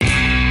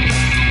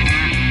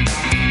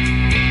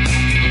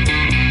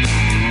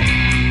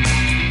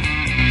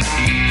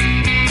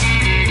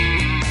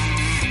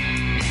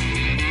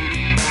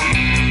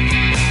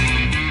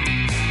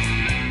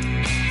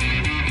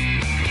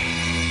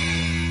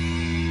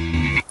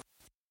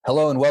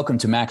Hello and welcome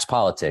to Max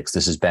Politics.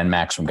 This is Ben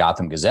Max from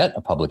Gotham Gazette,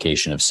 a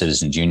publication of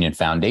Citizens Union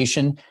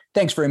Foundation.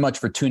 Thanks very much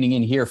for tuning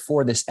in here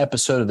for this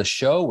episode of the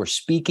show. We're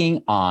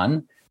speaking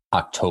on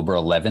October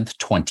 11th,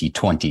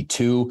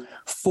 2022,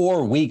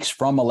 4 weeks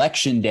from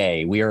Election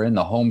Day. We are in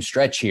the home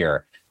stretch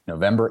here.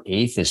 November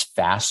 8th is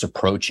fast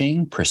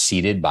approaching,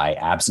 preceded by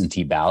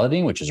absentee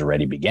balloting, which is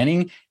already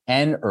beginning,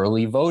 and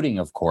early voting,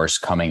 of course,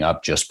 coming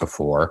up just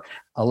before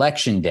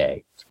Election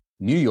Day.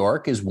 New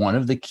York is one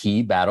of the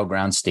key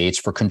battleground states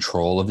for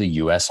control of the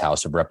U.S.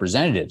 House of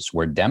Representatives,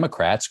 where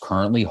Democrats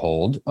currently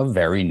hold a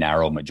very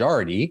narrow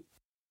majority,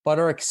 but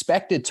are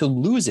expected to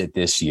lose it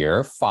this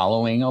year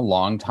following a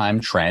longtime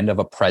trend of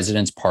a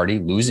president's party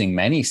losing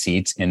many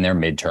seats in their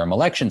midterm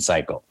election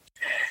cycle.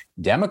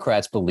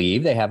 Democrats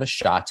believe they have a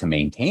shot to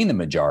maintain the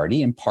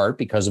majority, in part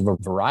because of a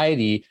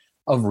variety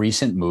of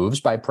recent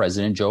moves by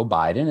President Joe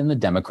Biden and the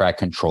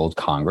Democrat-controlled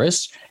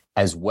Congress,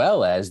 as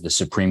well as the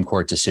Supreme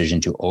Court decision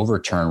to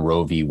overturn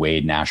Roe v.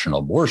 Wade national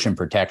abortion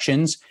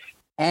protections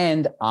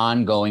and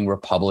ongoing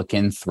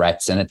Republican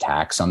threats and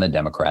attacks on the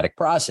democratic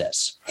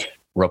process.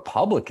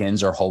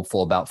 Republicans are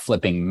hopeful about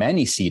flipping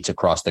many seats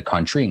across the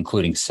country,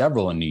 including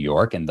several in New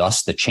York, and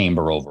thus the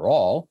chamber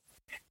overall,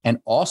 and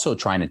also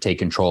trying to take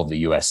control of the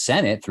U.S.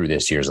 Senate through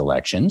this year's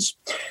elections.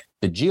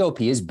 The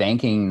GOP is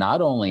banking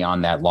not only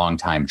on that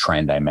longtime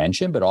trend I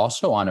mentioned, but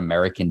also on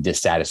American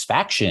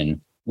dissatisfaction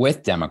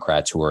with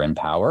Democrats who are in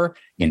power,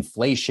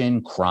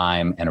 inflation,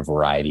 crime, and a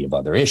variety of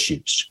other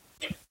issues.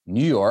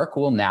 New York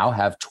will now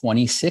have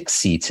 26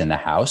 seats in the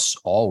House,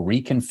 all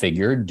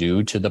reconfigured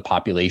due to the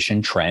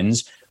population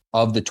trends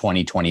of the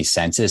 2020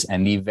 census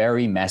and the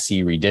very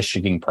messy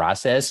redistricting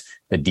process,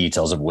 the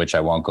details of which I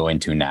won't go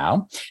into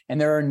now.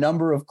 And there are a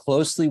number of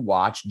closely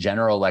watched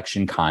general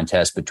election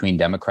contests between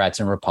Democrats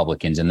and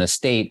Republicans in the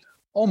state,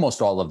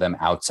 almost all of them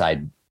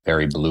outside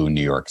very blue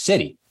New York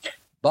City.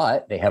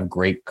 But they have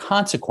great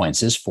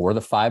consequences for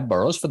the 5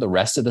 boroughs, for the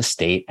rest of the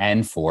state,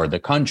 and for the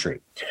country.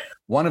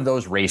 One of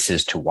those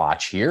races to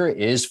watch here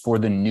is for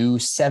the new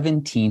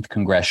 17th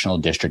Congressional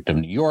District of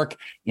New York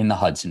in the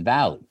Hudson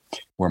Valley,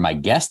 where my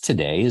guest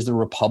today is the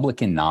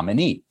Republican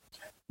nominee.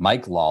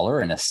 Mike Lawler,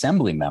 an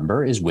Assembly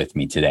member, is with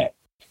me today.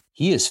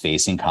 He is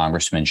facing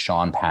Congressman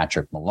Sean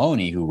Patrick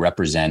Maloney, who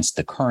represents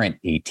the current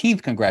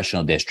 18th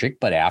Congressional District,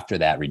 but after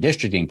that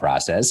redistricting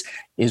process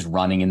is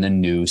running in the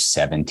new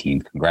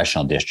 17th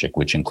Congressional District,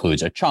 which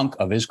includes a chunk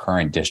of his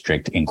current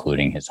district,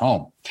 including his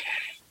home.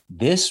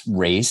 This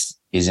race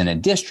is in a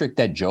district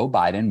that Joe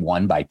Biden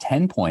won by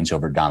 10 points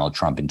over Donald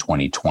Trump in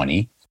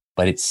 2020,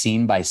 but it's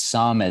seen by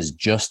some as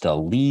just a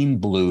lean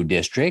blue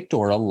district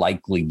or a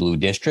likely blue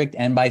district,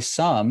 and by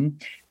some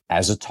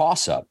as a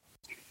toss-up.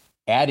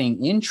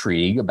 Adding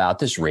intrigue about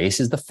this race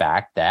is the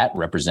fact that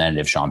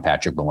Representative Sean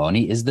Patrick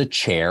Maloney is the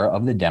chair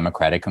of the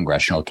Democratic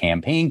Congressional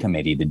Campaign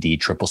Committee, the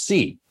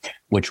DCCC,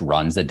 which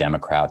runs the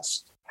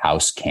Democrats'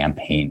 House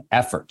campaign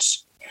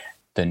efforts.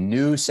 The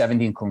new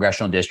 17th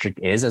Congressional District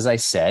is, as I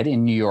said,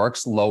 in New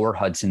York's lower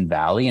Hudson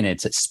Valley, and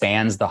it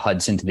spans the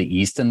Hudson to the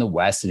east and the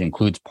west. It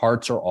includes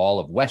parts or all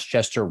of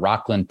Westchester,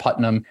 Rockland,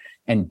 Putnam,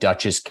 and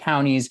Dutchess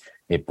counties.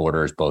 It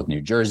borders both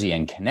New Jersey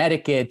and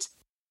Connecticut,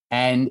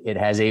 and it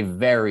has a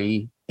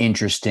very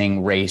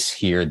interesting race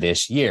here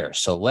this year.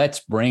 So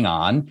let's bring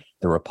on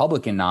the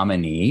Republican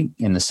nominee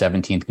in the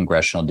 17th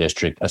Congressional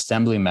District,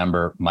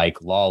 Assemblymember Mike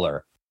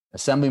Lawler.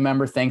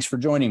 Assemblymember, thanks for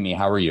joining me.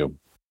 How are you?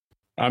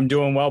 I'm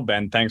doing well,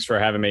 Ben. Thanks for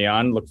having me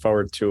on. Look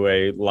forward to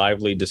a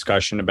lively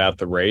discussion about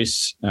the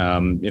race.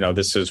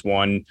 This is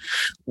one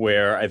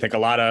where I think a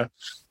lot of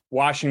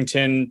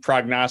Washington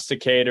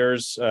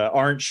prognosticators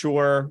aren't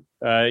sure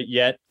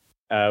yet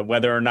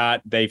whether or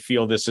not they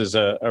feel this is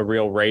a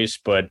real race,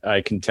 but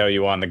I can tell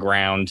you on the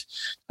ground,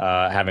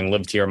 having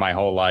lived here my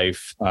whole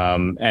life,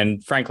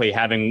 and frankly,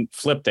 having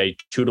flipped a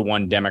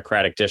 2-1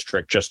 Democratic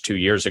district just 2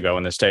 years ago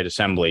in the state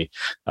assembly,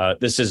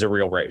 this is a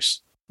real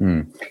race.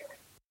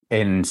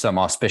 In some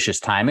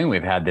auspicious timing,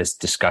 we've had this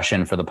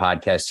discussion for the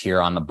podcast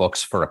here on the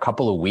books for a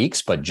couple of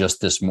weeks, but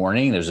just this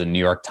morning, there's a New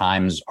York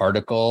Times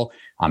article,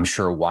 I'm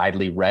sure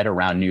widely read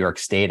around New York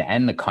State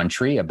and the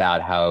country,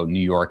 about how New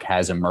York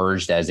has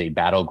emerged as a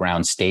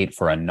battleground state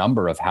for a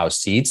number of House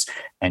seats,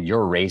 and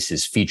your race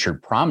is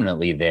featured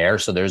prominently there.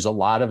 So there's a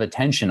lot of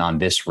attention on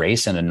this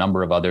race and a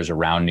number of others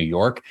around New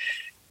York.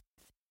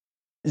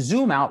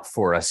 Zoom out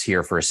for us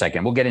here for a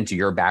second. We'll get into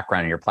your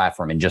background and your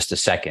platform in just a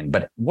second,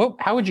 but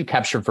how would you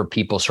capture for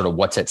people sort of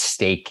what's at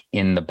stake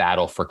in the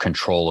battle for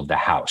control of the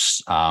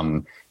House?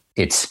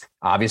 It's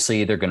obviously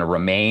either going to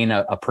remain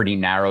a pretty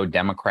narrow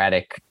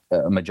Democratic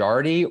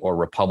majority, or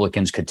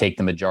Republicans could take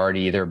the majority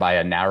either by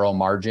a narrow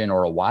margin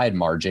or a wide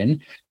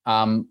margin.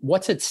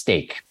 What's at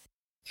stake?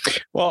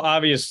 Well,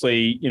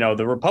 obviously,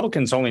 the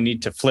Republicans only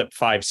need to flip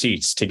 5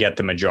 seats to get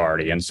the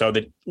majority. And so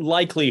the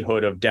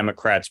likelihood of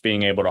Democrats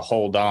being able to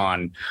hold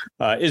on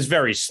is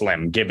very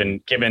slim,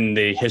 given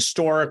the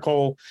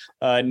historical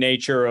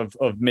nature of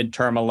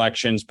midterm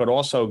elections, but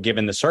also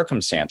given the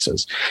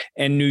circumstances.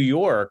 And New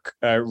York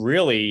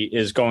really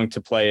is going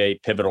to play a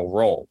pivotal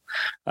role.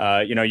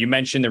 You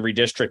mentioned the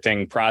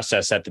redistricting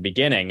process at the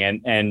beginning,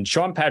 and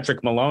Sean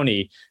Patrick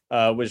Maloney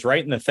was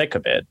right in the thick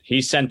of it.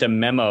 He sent a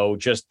memo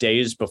just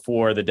days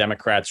before the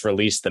Democrats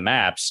released the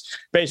maps,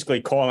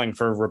 basically calling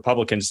for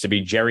Republicans to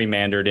be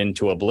gerrymandered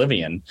into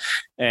oblivion.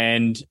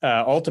 And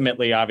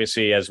ultimately,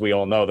 obviously, as we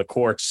all know, the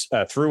courts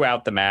threw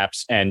out the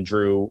maps and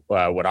drew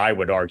what I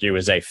would argue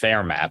is a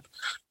fair map.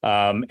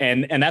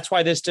 And that's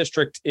why this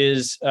district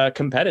is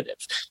competitive.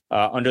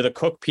 Under the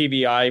Cook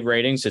PVI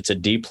ratings, it's a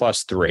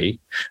D+3.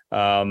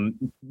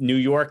 New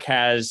York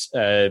has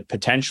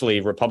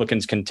potentially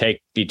Republicans can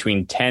take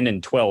between 10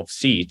 and 12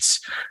 seats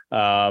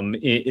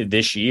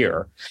this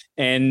year.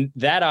 And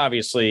that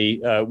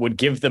obviously would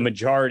give the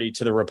majority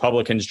to the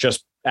Republicans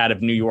just out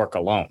of New York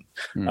alone.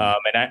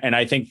 And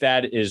I think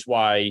that is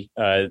why,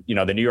 the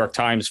New York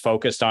Times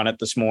focused on it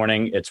this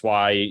morning. It's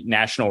why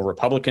national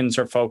Republicans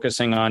are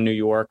focusing on New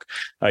York.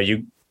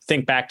 You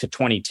think back to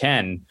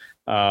 2010,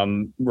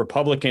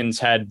 Republicans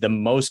had the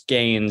most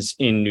gains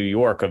in New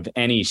York of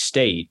any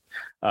state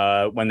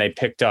when they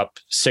picked up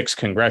 6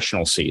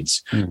 congressional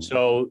seats.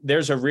 So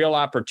there's a real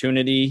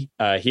opportunity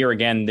here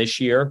again this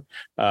year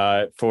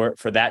for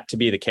that to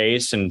be the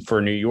case, and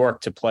for New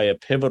York to play a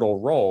pivotal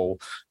role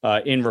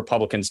in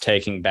Republicans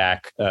taking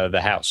back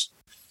the House.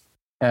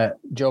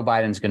 Joe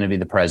Biden's going to be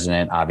the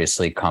president,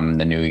 obviously, come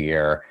the new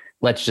year.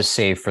 Let's just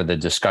say for the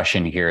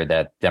discussion here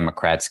that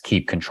Democrats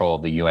keep control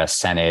of the U.S.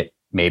 Senate.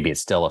 Maybe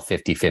it's still a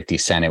 50-50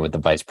 Senate with the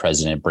vice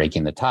president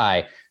breaking the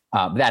tie.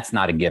 That's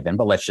not a given,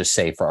 but let's just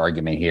say for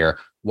argument here,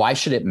 why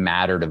should it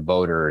matter to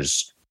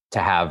voters to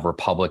have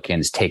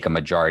Republicans take a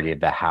majority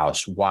of the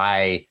House?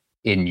 Why,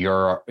 in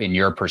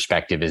your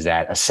perspective, is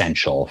that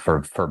essential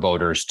for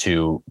voters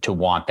to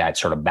want that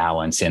sort of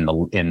balance in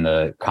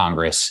the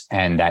Congress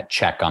and that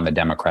check on the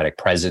Democratic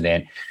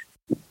president?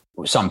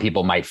 Some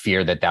people might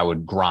fear that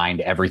would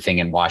grind everything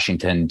in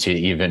Washington to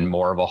even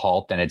more of a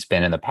halt than it's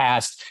been in the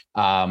past.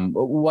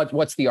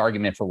 What's the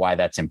argument for why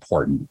that's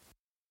important?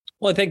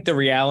 Well, I think the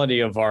reality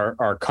of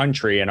our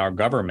country and our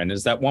government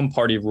is that one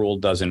party rule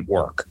doesn't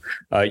work.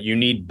 You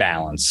need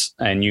balance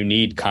and you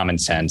need common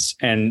sense.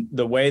 And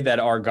the way that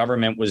our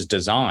government was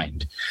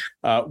designed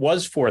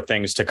was for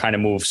things to kind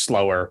of move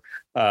slower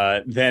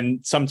than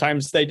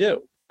sometimes they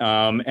do.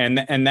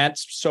 And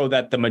that's so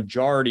that the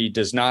majority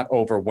does not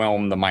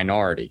overwhelm the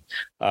minority.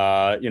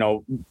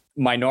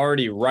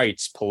 Minority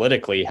rights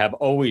politically have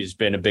always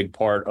been a big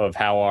part of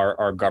how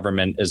our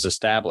government is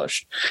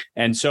established.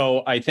 And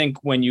so I think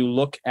when you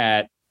look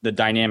at the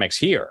dynamics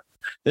here,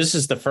 this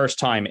is the first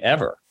time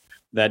ever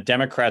that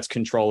Democrats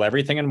control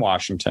everything in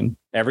Washington,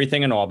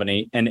 everything in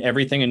Albany, and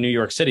everything in New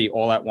York City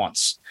all at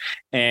once.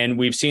 And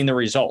we've seen the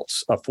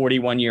results: a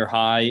 41-year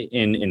high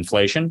in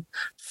inflation,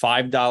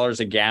 $5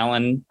 a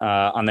gallon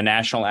on the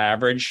national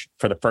average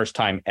for the first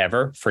time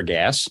ever for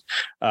gas.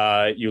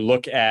 You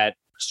look at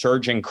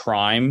surging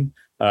crime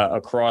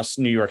across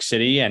New York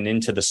City and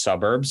into the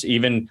suburbs,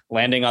 even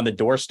landing on the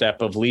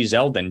doorstep of Lee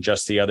Zeldin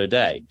just the other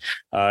day.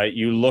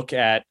 You look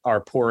at our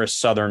porous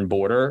southern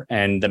border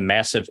and the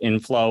massive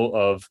inflow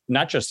of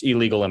not just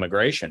illegal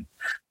immigration,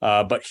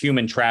 but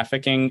human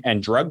trafficking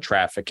and drug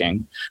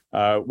trafficking.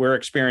 We're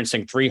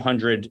experiencing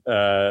 300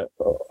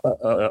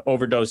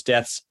 overdose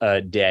deaths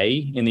a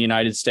day in the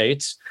United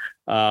States.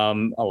 A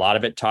lot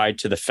of it tied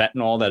to the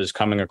fentanyl that is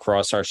coming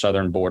across our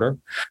southern border.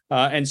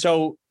 And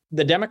so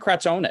the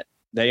Democrats own it.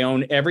 They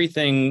own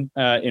everything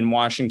in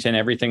Washington,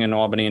 everything in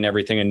Albany, and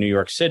everything in New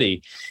York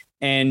City.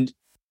 And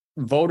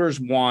voters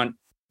want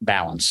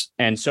balance.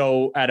 And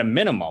so at a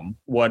minimum,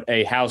 what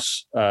a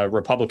House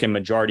Republican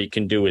majority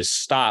can do is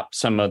stop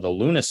some of the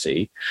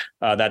lunacy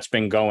that's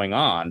been going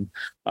on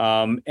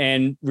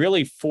and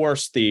really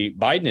force the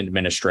Biden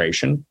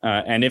administration,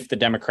 and if the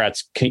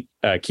Democrats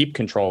keep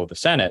control of the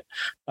Senate,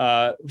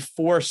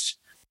 force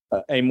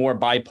a more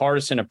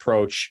bipartisan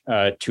approach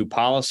to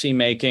policy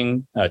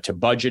making, to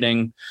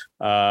budgeting,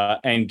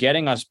 and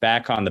getting us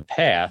back on the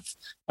path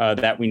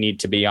that we need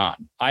to be on.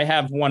 I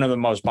have one of the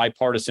most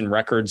bipartisan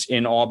records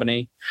in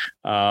Albany,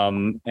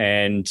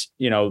 and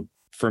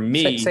for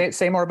me,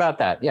 say more about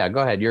that. Yeah,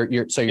 go ahead.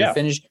 You're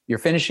finished. You're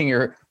finishing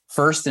your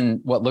first and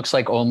what looks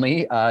like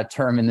only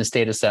term in the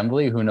state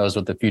assembly. Who knows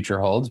what the future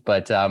holds?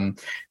 But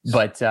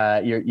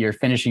you're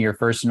finishing your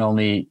first and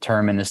only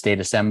term in the state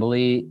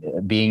assembly.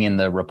 Being in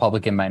the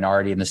Republican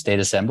minority in the state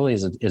assembly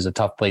is a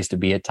tough place to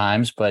be at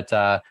times.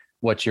 But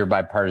what's your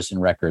bipartisan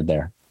record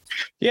there?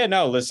 Yeah,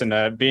 no, listen,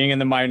 being in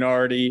the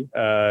minority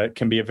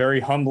can be a very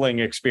humbling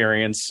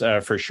experience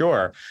for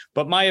sure.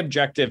 But my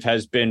objective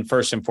has been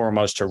first and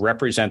foremost to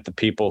represent the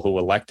people who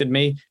elected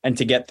me and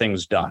to get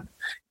things done.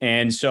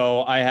 And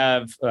so I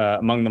have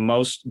among the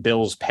most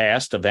bills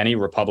passed of any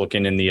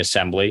Republican in the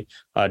Assembly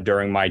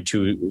during my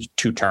two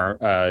term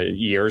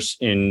years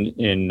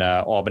in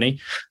Albany.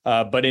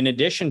 But in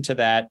addition to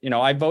that,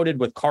 I voted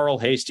with Carl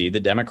Hastie, the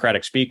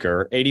Democratic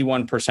Speaker,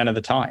 81% of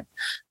the time.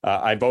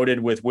 I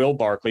voted with Will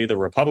Barkley, the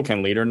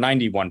Republican leader,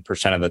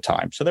 91% of the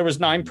time. So there was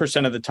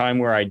 9% of the time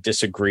where I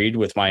disagreed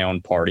with my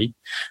own party.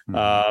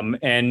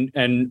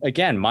 And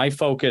again, my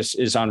focus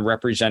is on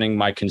representing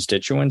my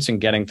constituents and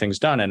getting things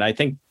done. And I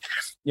think,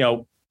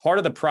 part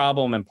of the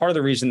problem and part of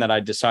the reason that I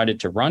decided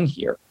to run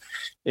here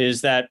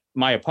is that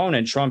my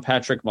opponent, Sean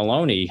Patrick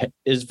Maloney,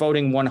 is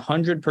voting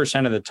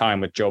 100% of the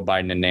time with Joe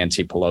Biden and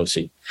Nancy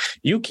Pelosi.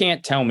 You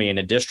can't tell me in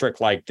a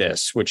district like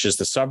this, which is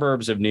the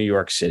suburbs of New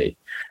York City,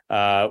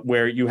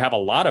 where you have a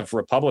lot of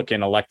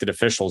Republican elected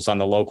officials on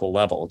the local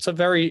level.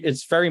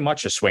 It's very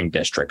much a swing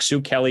district. Sue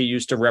Kelly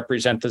used to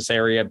represent this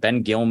area,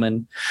 Ben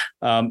Gilman.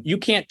 You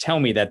can't tell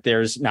me that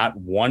there's not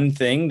one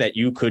thing that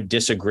you could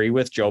disagree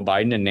with Joe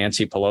Biden and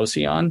Nancy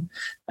Pelosi on.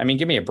 I mean,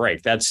 give me a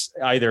break. That's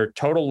either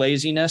total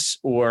laziness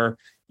or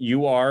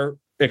you are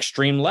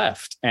extreme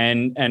left.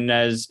 And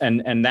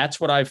that's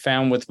what I've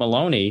found with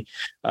Maloney.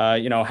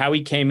 How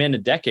he came in a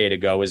decade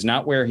ago is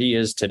not where he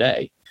is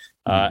today.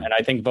 And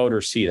I think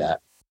voters see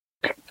that.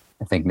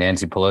 I think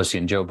Nancy Pelosi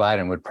and Joe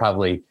Biden would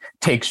probably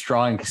take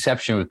strong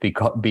exception with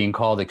being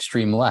called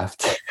extreme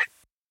left.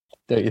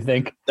 Don't you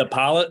think?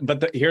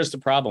 Here's the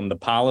problem. The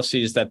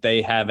policies that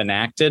they have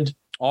enacted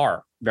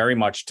are very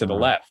much to the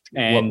left.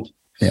 And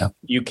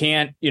you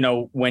can't,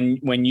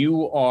 when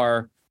you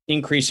are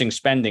increasing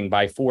spending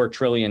by $4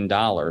 trillion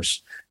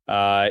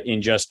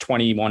in just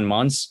 21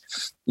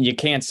 months, you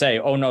can't say,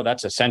 oh, no,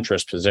 that's a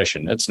centrist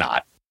position. It's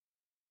not.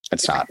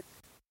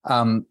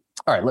 All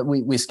right.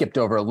 We skipped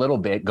over a little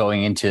bit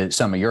going into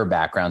some of your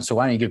background. So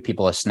why don't you give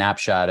people a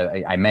snapshot?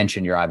 I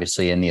mentioned you're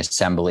obviously in the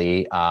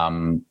Assembly,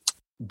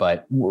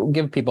 but we'll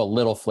give people a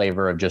little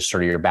flavor of just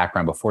sort of your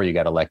background before you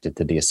got elected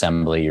to the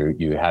Assembly.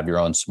 You have your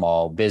own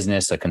small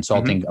business, a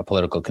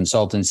political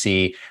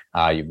consultancy.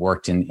 You've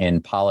worked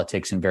in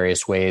politics in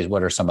various ways.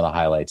 What are some of the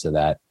highlights of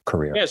that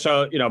career? Yeah,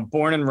 so,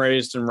 born and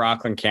raised in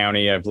Rockland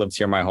County. I've lived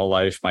here my whole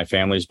life. My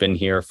family's been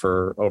here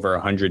for over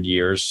 100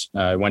 years.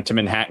 I went to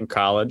Manhattan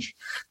College.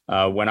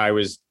 When I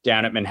was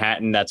down at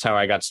Manhattan, that's how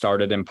I got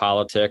started in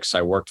politics.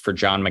 I worked for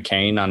John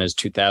McCain on his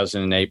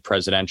 2008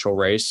 presidential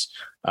race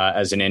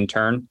as an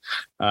intern.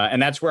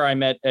 And that's where I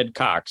met Ed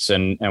Cox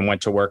and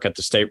went to work at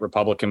the state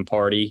Republican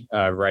Party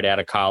right out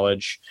of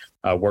college.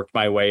 Worked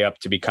my way up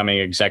to becoming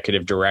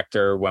executive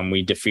director when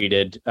we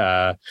defeated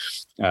David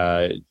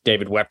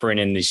Weprin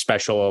in the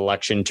special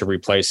election to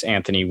replace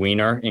Anthony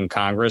Weiner in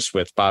Congress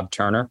with Bob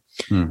Turner.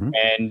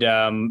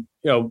 And,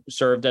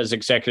 served as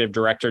executive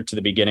director to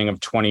the beginning of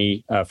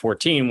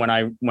 2014 when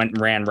I went and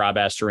ran Rob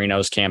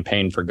Astorino's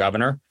campaign for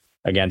governor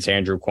against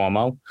Andrew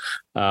Cuomo,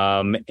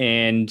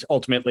 and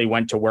ultimately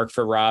went to work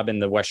for Rob in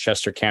the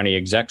Westchester County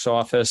Exec's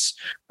office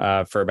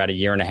for about a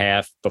year and a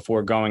half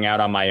before going out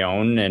on my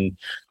own and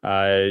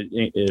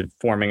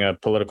forming a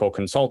political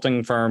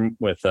consulting firm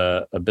with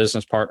a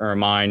business partner of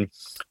mine.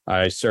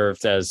 I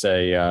served as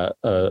a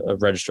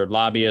registered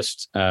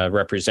lobbyist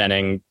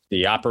representing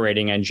the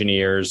operating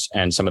engineers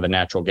and some of the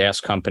natural gas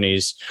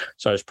companies.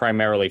 So I was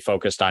primarily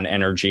focused on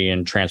energy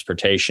and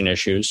transportation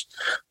issues.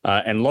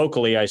 And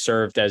locally, I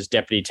served as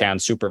deputy town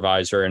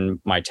supervisor in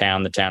my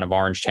town, the town of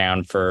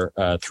Orangetown, for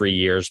 3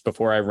 years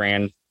before I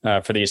ran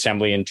for the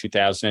Assembly in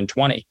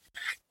 2020.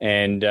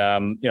 And,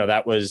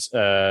 that was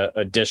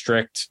a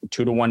district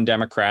 2-to-1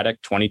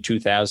 Democratic,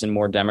 22,000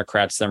 more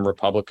Democrats than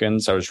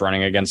Republicans. I was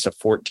running against a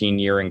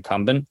 14-year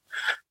incumbent.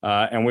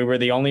 And we were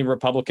the only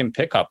Republican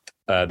pickup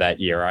that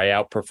year. I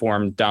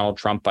outperformed Donald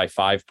Trump by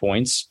 5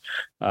 points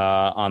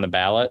on the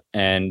ballot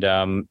and,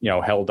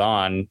 held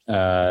on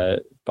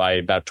by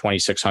about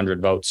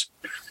 2,600 votes.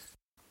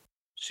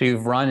 So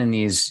you've run in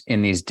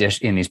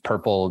these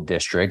purple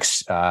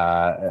districts.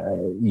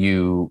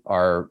 You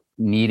are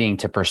needing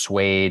to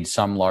persuade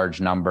some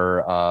large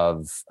number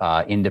of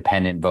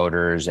independent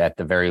voters, at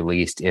the very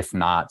least, if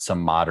not some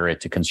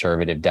moderate to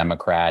conservative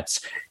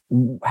Democrats.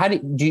 How do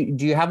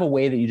you have a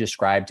way that you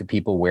describe to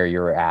people where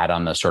you're at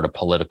on the sort of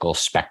political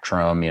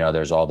spectrum?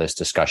 There's all this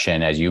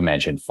discussion, as you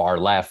mentioned, far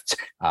left.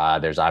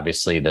 There's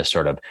obviously the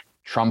sort of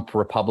Trump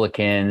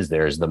Republicans,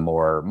 there's the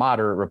more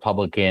moderate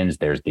Republicans,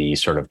 there's the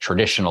sort of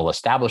traditional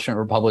establishment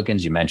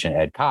Republicans. You mentioned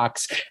Ed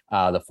Cox,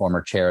 the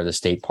former chair of the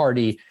state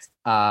party.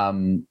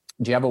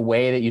 Do you have a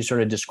way that you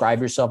sort of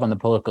describe yourself on the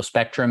political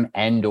spectrum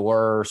and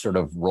or sort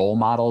of role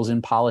models in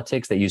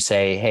politics that you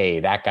say, hey,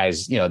 that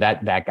guy's,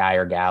 that guy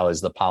or gal is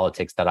the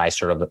politics that I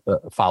sort of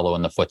follow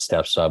in the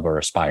footsteps of or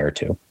aspire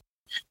to?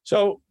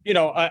 So,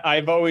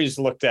 I've always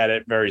looked at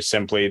it very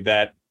simply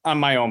that I'm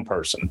my own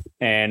person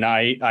and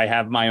I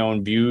have my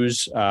own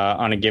views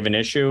on a given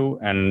issue,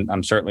 and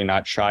I'm certainly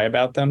not shy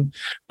about them.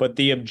 But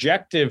the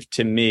objective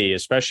to me,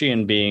 especially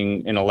in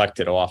being in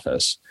elected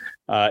office,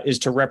 is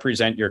to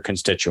represent your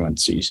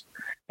constituencies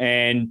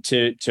and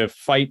to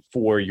fight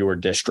for your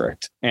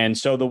district. And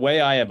so the way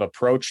I have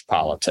approached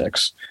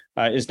politics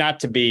is not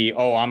to be,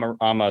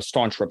 I'm a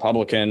staunch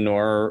Republican,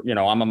 or,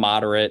 I'm a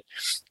moderate,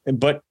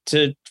 but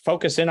to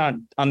focus in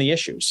on the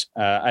issues.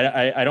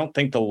 I don't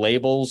think the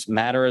labels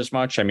matter as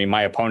much. I mean,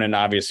 my opponent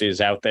obviously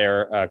is out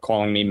there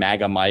calling me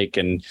MAGA Mike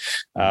and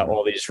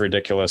all these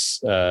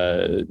ridiculous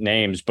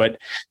names. But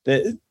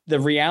the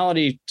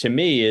reality to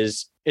me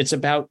is it's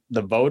about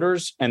the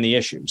voters and the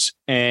issues.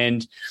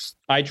 And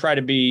I try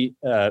to be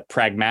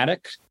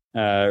pragmatic,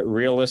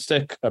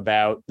 realistic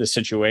about the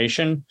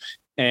situation,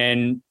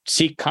 and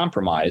seek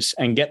compromise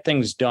and get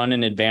things done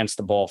and advance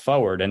the ball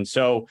forward. And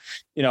so,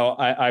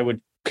 I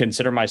would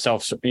consider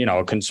myself,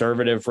 a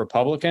conservative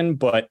Republican,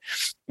 but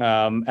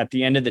at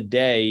the end of the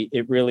day,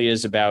 it really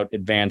is about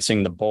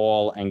advancing the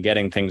ball and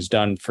getting things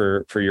done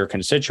for your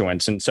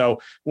constituents. And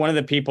so one of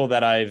the people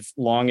that I've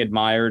long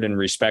admired and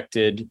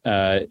respected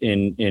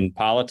in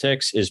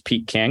politics is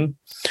Pete King.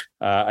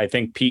 I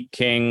think Pete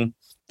King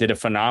did a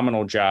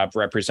phenomenal job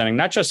representing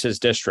not just his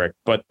district,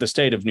 but the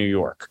state of New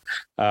York,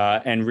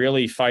 and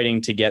really fighting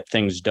to get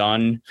things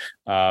done,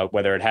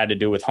 whether it had to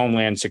do with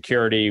Homeland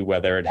Security,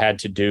 whether it had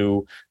to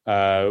do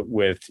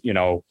with,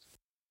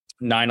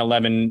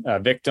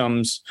 9/11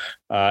 victims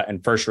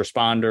and first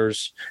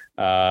responders,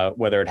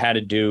 whether it had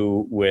to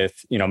do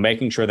with,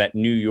 making sure that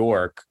New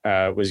York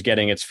was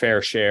getting its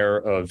fair share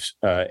of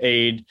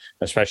aid,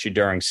 especially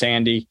during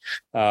Sandy.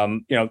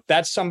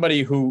 That's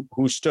somebody who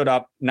stood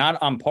up not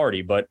on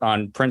party, but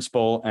on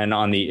principle and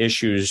on the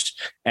issues,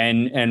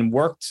 and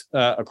worked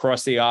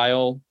across the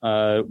aisle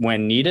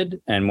when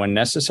needed and when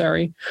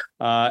necessary,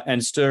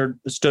 and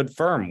stood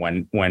firm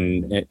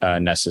when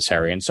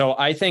necessary. And so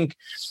I think,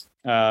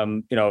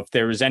 if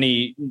there was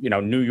any,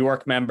 New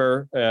York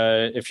member,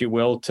 if you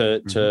will,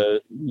 to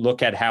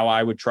look at how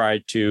I would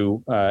try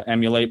to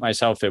emulate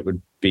myself, it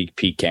would be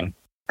Pete King.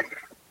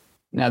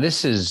 Now,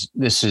 this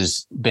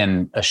has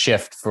been a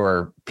shift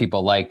for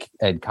people like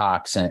Ed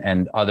Cox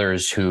and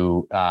others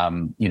who,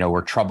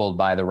 were troubled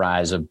by the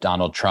rise of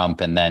Donald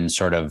Trump, and then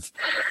sort of,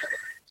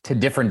 to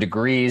different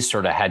degrees,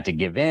 sort of had to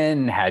give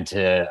in, had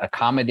to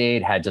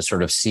accommodate, had to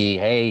sort of see,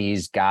 hey,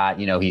 he's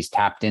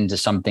tapped into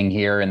something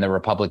here in the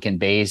Republican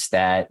base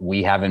that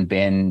we haven't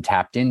been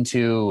tapped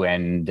into.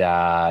 And,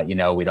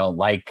 we don't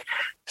like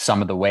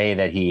some of the way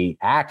that he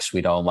acts.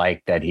 We don't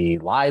like that he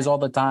lies all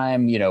the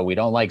time. We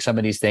don't like some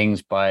of these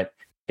things, but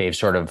they've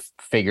sort of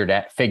figured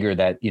that,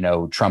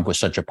 Trump was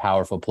such a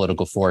powerful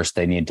political force.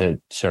 They need to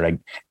sort of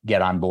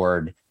get on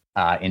board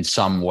in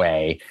some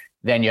way.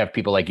 Then you have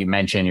people like you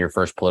mentioned, your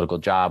first political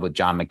job with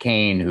John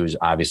McCain, who's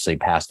obviously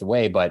passed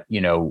away, but,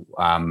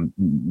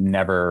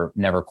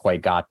 never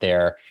quite got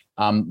there.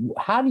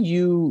 How do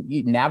you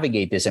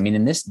navigate this? I mean,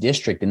 in this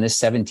district, in this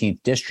 17th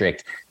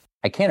district,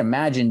 I can't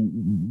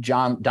imagine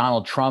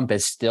Donald Trump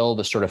as still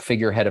the sort of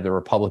figurehead of the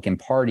Republican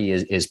Party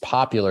is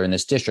popular in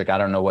this district. I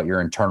don't know what your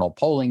internal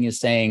polling is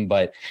saying,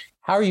 but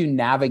how are you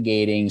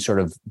navigating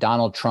sort of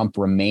Donald Trump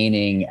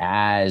remaining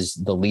as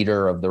the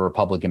leader of the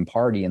Republican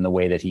Party in the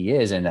way that he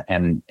is,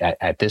 and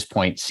at this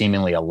point,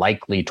 seemingly a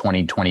likely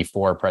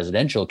 2024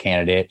 presidential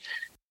candidate,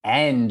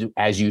 and,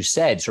 as you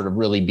said, sort of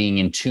really being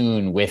in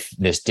tune with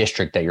this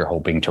district that you're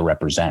hoping to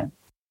represent?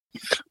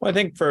 Well, I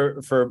think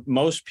for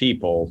most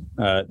people,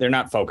 they're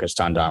not focused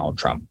on Donald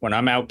Trump. When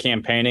I'm out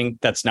campaigning,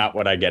 that's not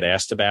what I get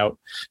asked about.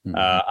 Mm-hmm.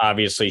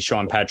 Obviously,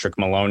 Sean Patrick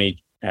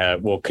Maloney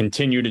will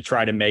continue to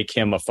try to make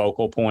him a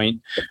focal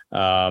point,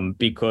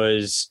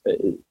 because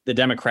the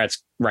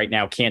Democrats right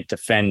now can't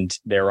defend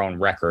their own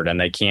record, and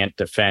they can't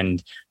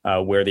defend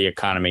where the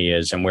economy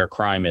is and where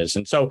crime is.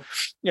 And so,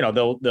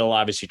 they'll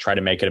obviously try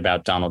to make it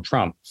about Donald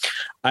Trump.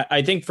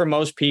 I think for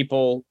most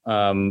people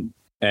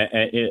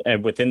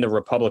within the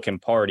Republican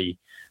Party,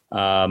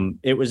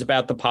 it was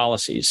about the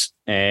policies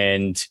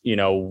and,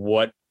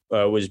 what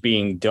was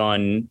being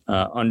done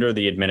under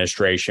the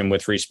administration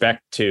with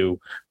respect to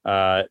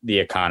the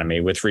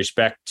economy, with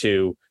respect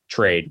to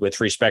trade,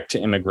 with respect to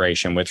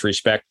immigration, with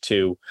respect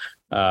to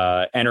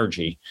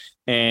energy.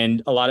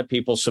 And a lot of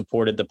people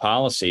supported the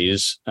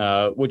policies,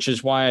 which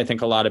is why I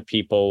think a lot of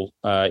people,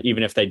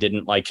 even if they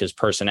didn't like his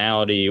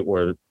personality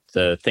or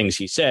the things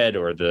he said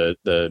or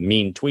the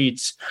mean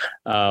tweets,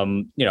 a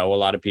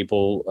lot of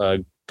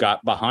people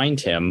got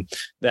behind him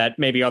that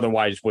maybe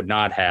otherwise would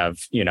not have,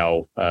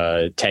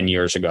 10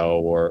 years ago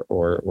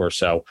or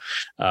so.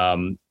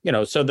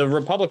 So the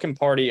Republican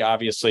Party,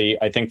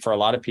 obviously, I think for a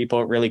lot of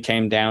people, it really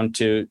came down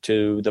to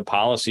the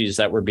policies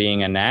that were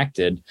being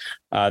enacted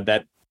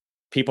that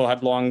people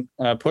had long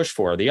pushed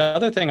for. The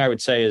other thing I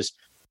would say is,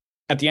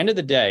 at the end of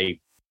the day,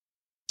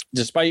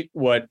 despite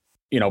what,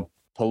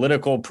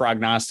 political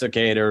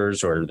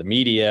prognosticators or the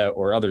media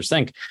or others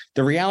think,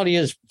 the reality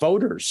is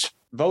voters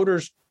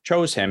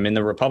chose him in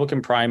the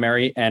Republican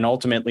primary, and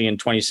ultimately in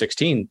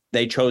 2016,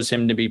 they chose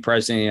him to be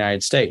president of the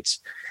United States.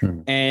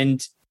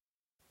 And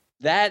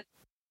that,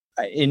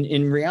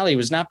 in reality,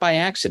 was not by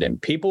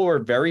accident. People were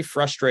very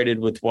frustrated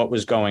with what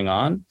was going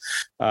on.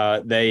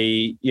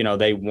 They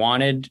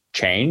wanted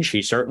change.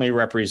 He certainly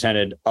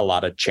represented a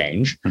lot of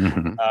change,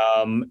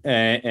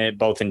 and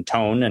both in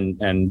tone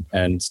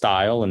and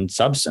style and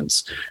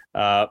substance.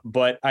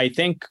 But I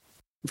think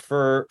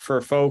for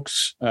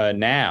folks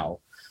now,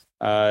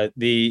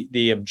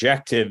 the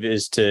objective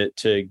is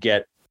to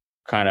get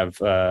kind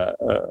of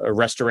a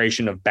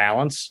restoration of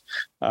balance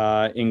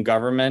in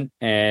government,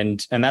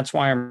 and that's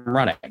why I'm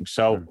running.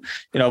 So,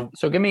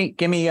 so give me.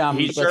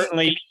 He's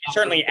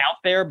certainly out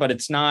there, but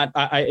it's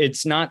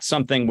not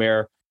something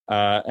where.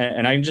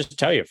 And I can just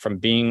tell you from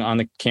being on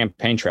the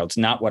campaign trail, it's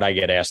not what I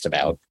get asked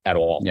about at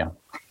all. Yeah.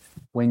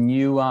 When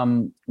you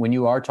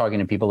are talking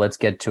to people, let's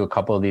get to a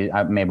couple of these.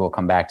 Maybe we'll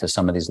come back to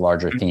some of these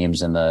larger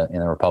themes in the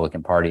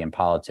Republican Party and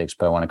politics,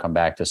 but I want to come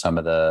back to some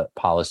of the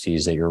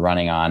policies that you're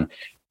running on.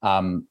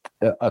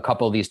 A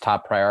couple of these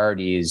top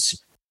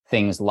priorities,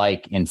 things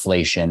like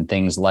inflation,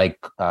 things like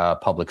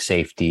public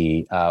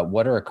safety.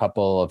 What are a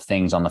couple of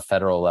things on the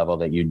federal level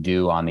that you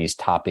do on these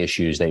top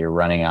issues that you're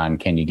running on?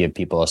 Can you give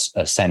people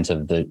a sense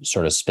of the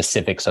sort of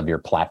specifics of your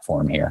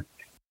platform here?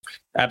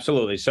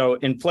 Absolutely. So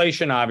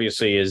inflation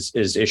obviously is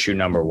issue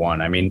number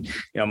one. I mean,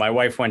 my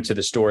wife went to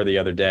the store the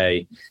other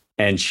day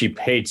and she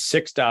paid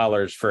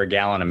 $6 for a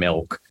gallon of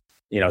milk.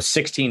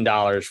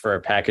 $16 for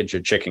a package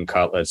of chicken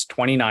cutlets,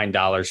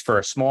 $29 for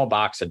a small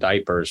box of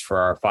diapers for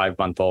our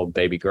 5-month-old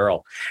baby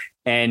girl.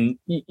 And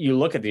you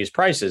look at these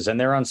prices and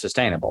they're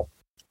unsustainable.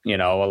 A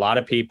lot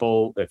of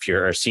people, if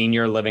you're a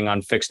senior living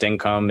on fixed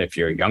income, if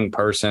you're a young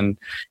person,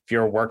 if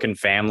you're a working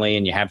family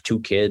and you have 2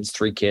 kids,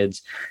 3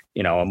 kids,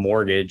 a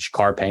mortgage,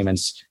 car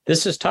payments,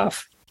 this is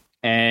tough.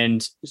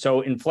 And so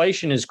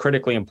inflation is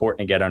critically important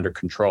to get under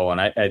control. And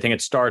I think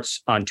it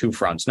starts on 2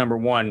 fronts. Number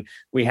one,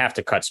 we have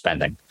to cut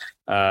spending.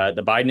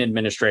 The Biden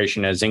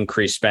administration has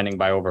increased spending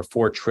by over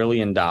 $4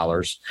 trillion.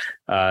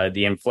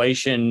 The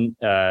Inflation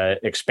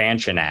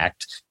Expansion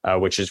Act,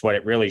 which is what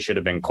it really should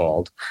have been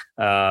called,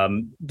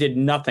 did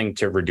nothing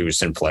to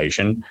reduce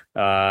inflation.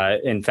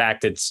 In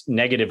fact, it's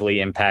negatively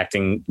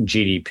impacting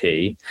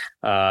GDP.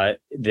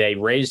 They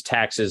raised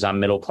taxes on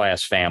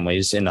middle-class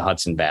families in the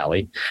Hudson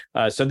Valley.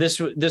 So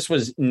this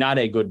was not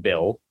a good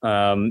bill.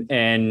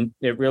 And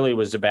it really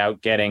was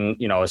about getting,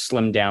 a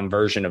slimmed-down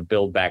version of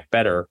Build Back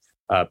Better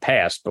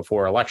passed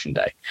before Election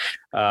Day.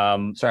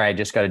 Sorry, I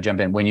just got to jump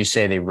in. When you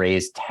say they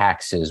raised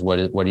taxes, what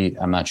do you?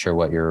 I'm not sure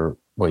what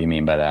you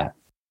mean by that.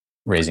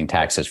 Raising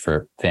taxes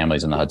for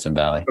families in the Hudson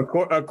Valley.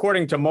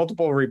 According to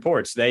multiple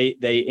reports,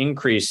 they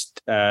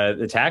increased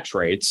the tax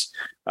rates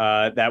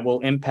that will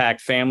impact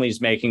families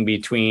making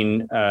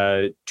between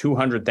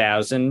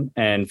 $200,000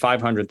 and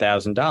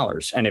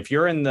 $500,000. And if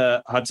you're in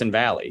the Hudson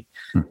Valley,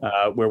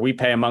 where we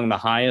pay among the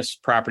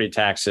highest property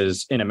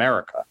taxes in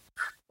America,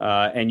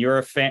 and you're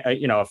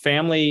a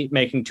family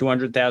making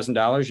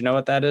 $200,000, you know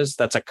what that is?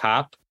 That's a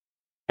cop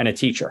and a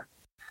teacher.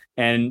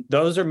 And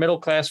those are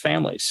middle-class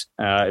families.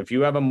 If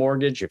you have a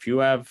mortgage, if you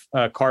have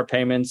car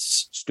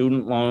payments,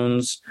 student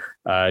loans,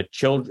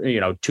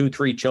 children, 2,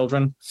 3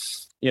 children,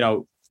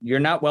 you're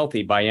not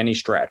wealthy by any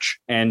stretch.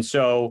 And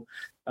so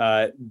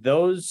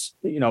those,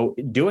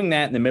 doing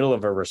that in the middle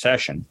of a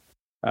recession,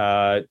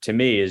 to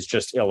me is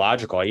just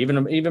illogical.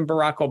 Even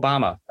Barack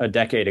Obama a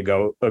decade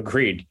ago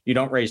agreed you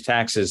don't raise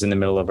taxes in the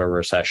middle of a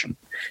recession.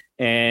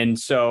 And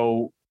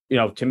so,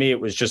 to me, it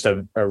was just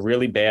a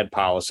really bad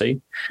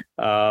policy.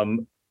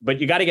 But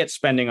you got to get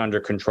spending under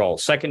control.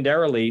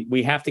 Secondarily,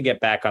 we have to get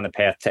back on the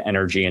path to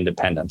energy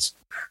independence.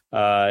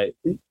 Joe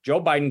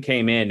Biden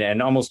came in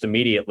and almost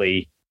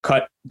immediately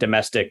cut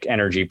domestic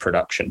energy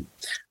production.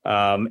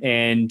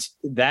 And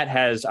that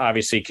has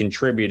obviously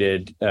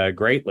contributed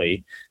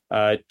greatly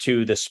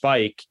to the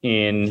spike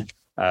in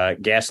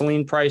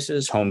gasoline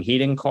prices, home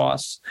heating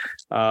costs.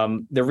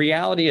 The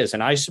reality is,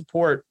 and I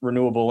support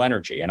renewable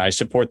energy and I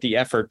support the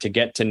effort to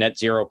get to net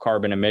zero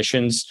carbon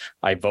emissions.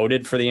 I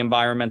voted for the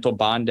Environmental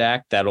Bond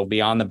Act that'll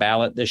be on the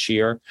ballot this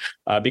year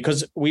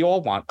because we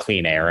all want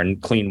clean air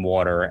and clean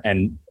water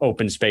and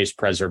open space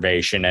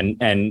preservation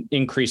and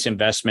increase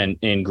investment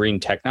in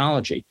green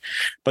technology.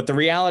 But the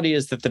reality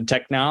is that the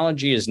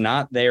technology is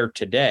not there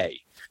today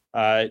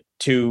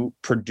to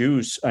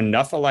produce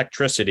enough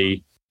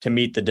electricity to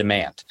meet the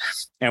demand.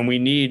 And we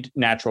need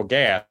natural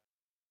gas.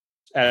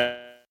 That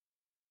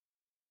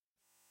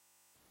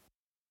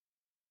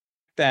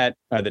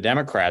the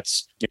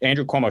Democrats,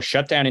 Andrew Cuomo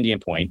shut down Indian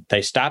Point.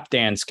 They stopped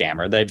Dan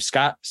Scammer. They've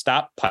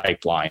stopped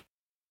pipeline.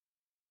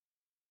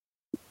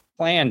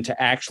 Plan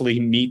to actually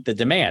meet the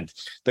demand.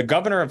 The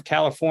governor of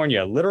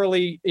California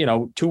literally,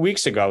 2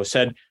 weeks ago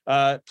said,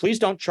 please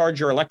don't charge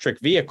your electric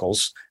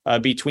vehicles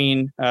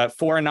between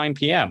 4 and 9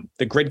 p.m.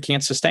 The grid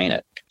can't sustain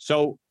it.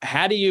 So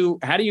how do you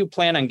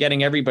plan on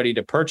getting everybody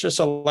to purchase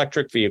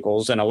electric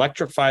vehicles and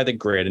electrify the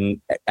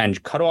grid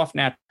and cut off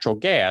natural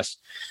gas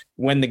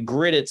when the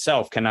grid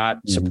itself cannot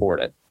support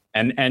it?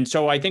 And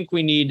so I think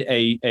we need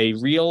a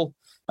real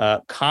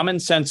common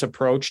sense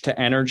approach to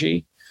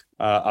energy,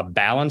 a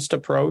balanced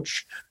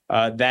approach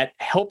that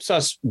helps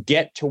us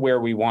get to where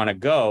we want to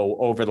go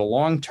over the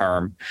long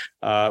term,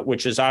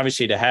 which is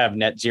obviously to have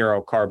net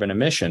zero carbon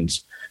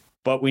emissions.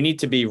 but we need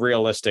to be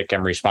realistic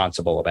and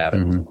responsible about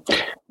it. Mm-hmm.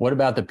 What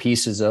about the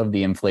pieces of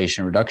the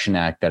Inflation Reduction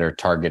Act that are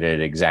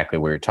targeted exactly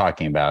what you're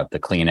talking about? The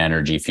clean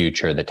energy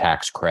future, the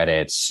tax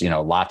credits,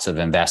 lots of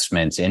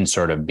investments in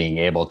sort of being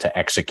able to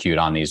execute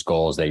on these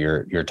goals that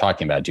you're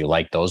talking about. Do you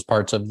like those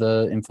parts of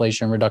the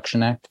Inflation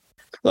Reduction Act?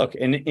 Look,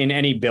 in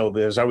any bill,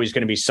 there's always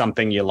going to be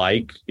something you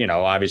like.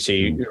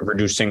 Obviously,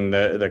 reducing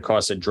the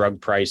cost of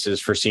drug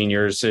prices for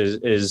seniors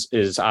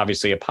is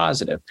obviously a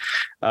positive.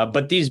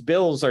 But these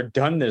bills are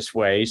done this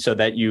way so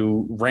that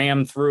you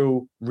ram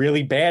through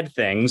really bad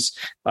things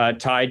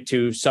tied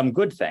to some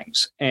good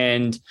things.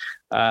 And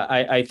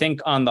I think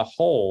on the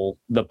whole,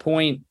 the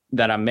point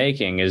that I'm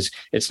making is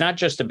it's not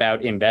just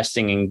about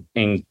investing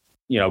in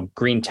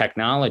green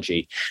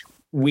technology.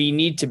 We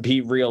need to be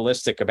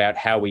realistic about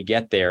how we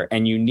get there,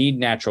 and you need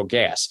natural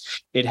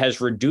gas. It has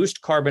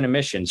reduced carbon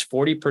emissions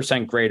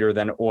 40% greater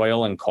than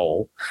oil and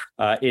coal.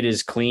 It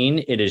is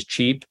clean, it is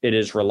cheap, it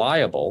is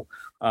reliable,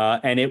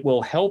 and it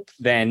will help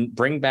then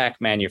bring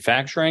back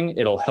manufacturing.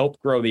 It'll help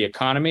grow the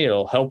economy.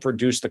 It'll help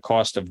reduce the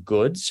cost of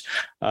goods.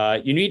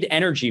 You need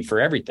energy for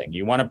everything.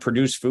 You want to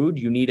produce food,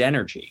 you need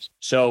energy.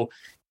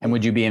 And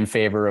would you be in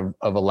favor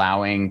of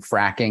allowing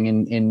fracking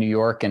in New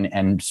York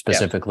and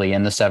specifically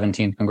in the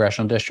 17th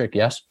congressional district?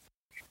 Yes.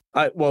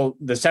 Well,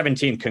 the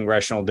 17th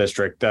congressional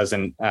district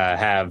doesn't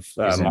have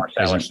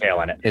Marcellus Shale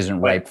in it. Isn't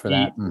ripe for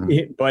that.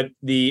 Mm-hmm. But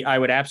I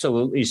would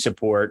absolutely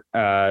support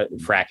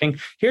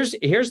fracking.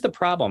 Here's the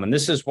problem, and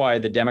this is why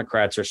the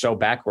Democrats are so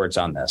backwards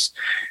on this.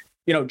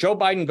 Joe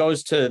Biden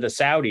goes to the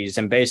Saudis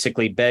and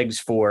basically begs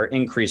for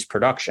increased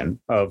production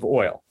of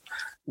oil.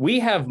 We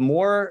have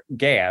more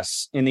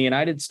gas in the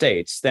United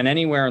States than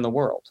anywhere in the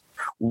world.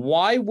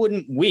 Why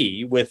wouldn't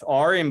we, with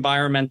our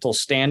environmental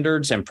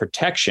standards and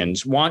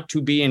protections, want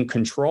to be in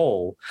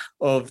control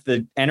of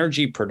the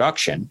energy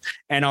production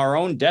and our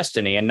own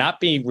destiny and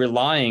not be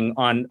relying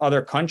on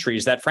other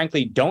countries that,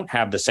 frankly, don't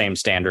have the same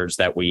standards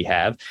that we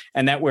have,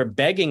 and that we're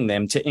begging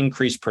them to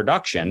increase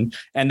production,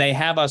 and they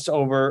have us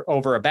over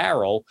a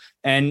barrel,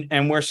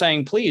 and we're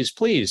saying, please,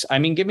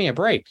 give me a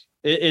break.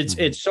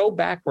 It's so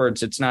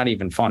backwards, it's not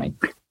even funny.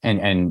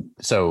 And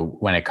so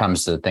when it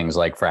comes to things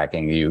like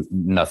fracking,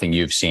 nothing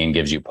you've seen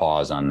gives you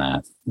pause on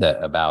that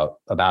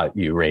about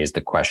you raised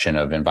the question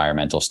of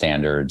environmental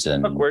standards.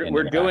 And look,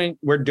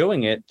 we're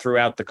doing it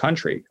throughout the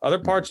country. Other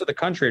parts of the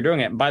country are doing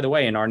it. And by the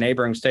way, in our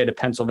neighboring state of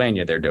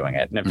Pennsylvania, they're doing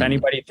it. And if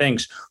anybody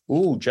thinks,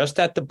 just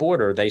at the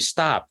border, they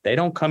stop, they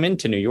don't come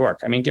into New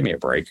York. Give me a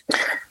break.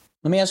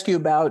 Let me ask you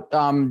about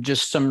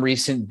just some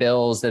recent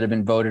bills that have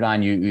been voted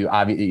on.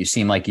 You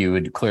seem like you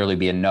would clearly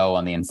be a no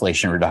on the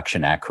Inflation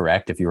Reduction Act,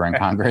 correct? If you were in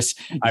Congress,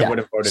 I would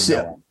have voted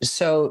no.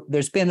 So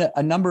there's been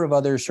a number of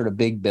other sort of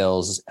big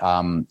bills.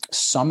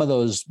 Some of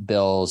those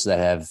bills that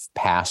have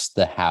passed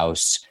the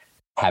House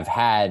have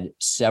had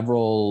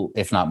several,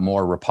 if not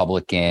more,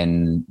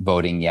 Republican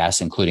voting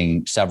yes,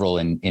 including several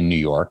in New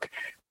York.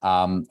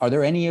 Are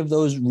there any of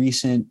those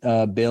recent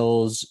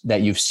bills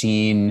that you've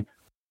seen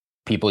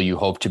people you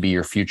hope to be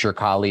your future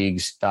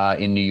colleagues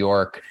in New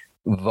York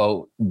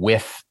vote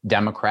with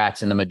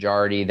Democrats in the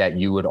majority that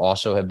you would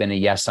also have been a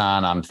yes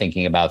on? I'm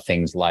thinking about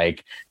things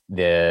like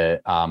the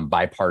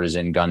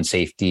bipartisan gun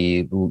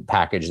safety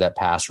package that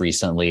passed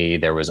recently.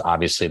 There was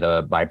obviously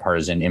the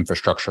bipartisan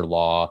infrastructure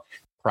law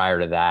prior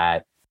to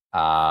that.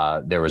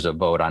 There was a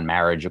vote on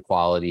marriage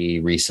equality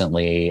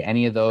recently.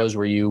 Any of those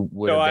where you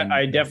would? No,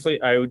 I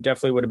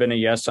definitely would have been a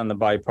yes on the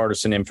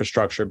bipartisan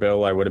infrastructure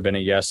bill. I would have been a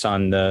yes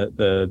on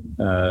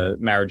the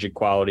marriage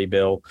equality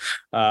bill.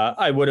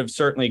 I would have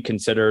certainly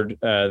considered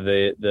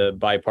the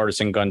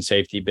bipartisan gun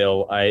safety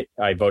bill. I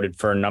voted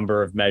for a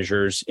number of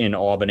measures in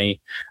Albany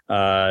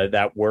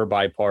that were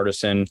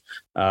bipartisan.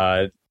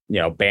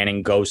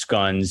 Banning ghost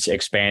guns,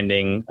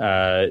 expanding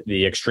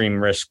the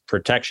extreme risk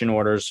protection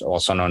orders,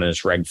 also known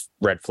as red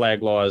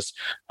flag laws.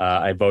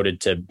 I voted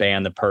to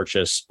ban the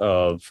purchase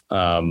of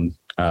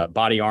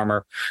body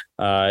armor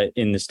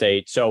in the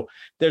state. So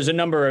there's a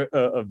number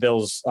of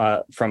bills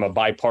from a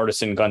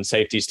bipartisan gun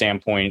safety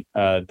standpoint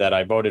that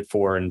I voted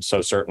for, and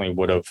so certainly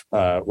would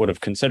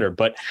have considered.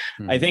 But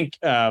I think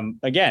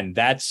again,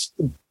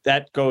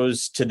 that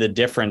goes to the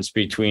difference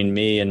between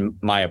me and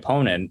my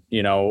opponent.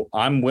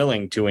 I'm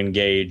willing to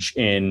engage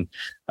in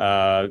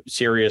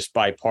serious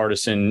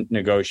bipartisan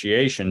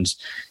negotiations.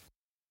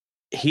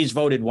 He's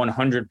voted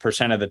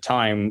 100% of the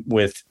time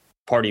with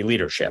party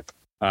leadership.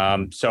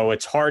 So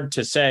it's hard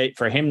to say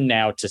for him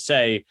now to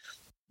say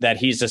that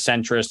he's a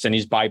centrist and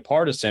he's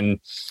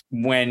bipartisan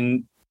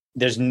when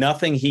there's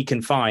nothing he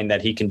can find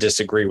that he can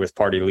disagree with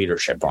party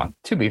leadership on.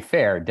 To be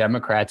fair,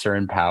 Democrats are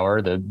in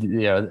power.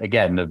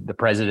 The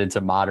president's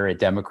a moderate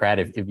Democrat.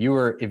 If you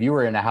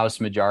were in a House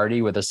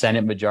majority with a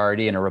Senate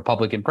majority and a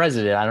Republican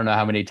president, I don't know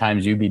how many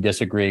times you'd be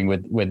disagreeing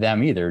with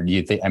them either. Do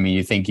you think?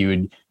 You think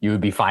you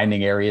would be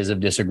finding areas of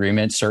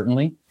disagreement?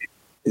 Certainly.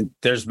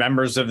 There's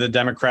members of the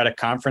Democratic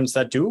conference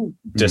that do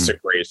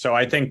disagree. So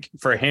I think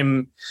for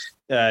him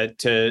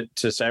to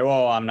say,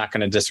 well, I'm not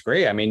going to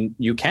disagree.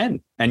 You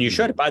can, and you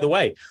should. By the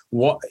way,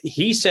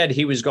 he said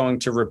he was going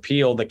to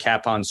repeal the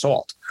cap on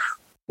salt.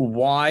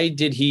 why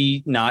did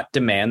he not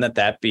demand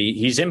that be,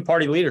 he's in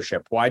party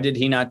leadership. Why did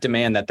he not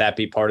demand that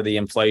be part of the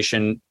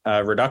Inflation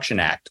Reduction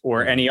Act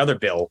or any other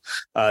bill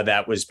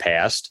that was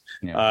passed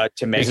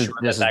to make sure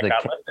that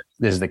got lifted?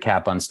 This is the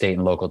cap on state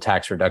and local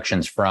tax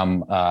reductions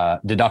from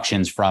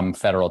deductions from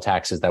federal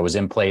taxes that was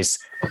in place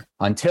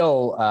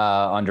until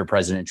under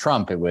President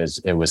Trump. It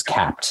was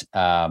capped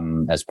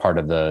as part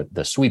of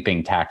the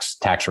sweeping tax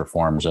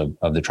reforms of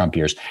the Trump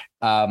years.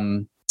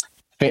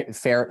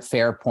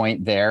 Fair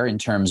point there in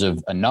terms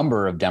of a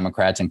number of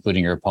Democrats,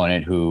 including your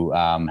opponent, who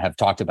have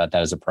talked about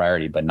that as a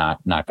priority, but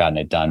not gotten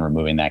it done,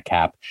 removing that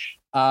cap.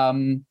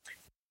 How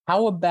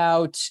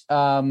about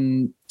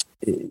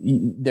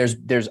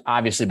there's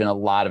obviously been a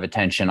lot of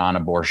attention on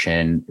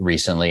abortion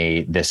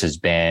recently. This has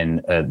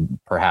been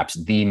perhaps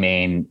the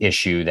main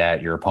issue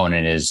that your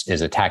opponent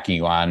is attacking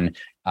you on,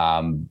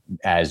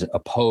 as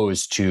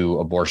opposed to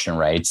abortion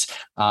rights.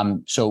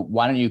 So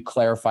why don't you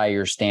clarify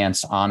your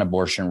stance on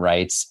abortion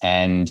rights?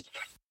 And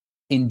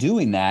in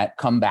doing that,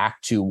 come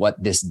back to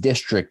what this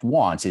district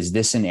wants. Is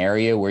this an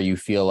area where you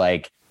feel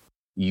like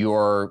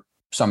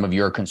some of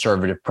your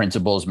conservative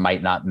principles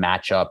might not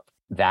match up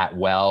that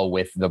well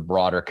with the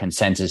broader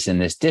consensus in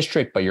this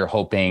district, but you're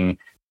hoping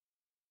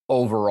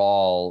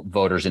overall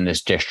voters in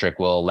this district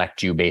will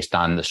elect you based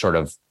on the sort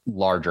of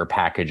larger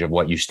package of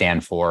what you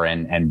stand for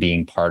and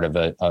being part of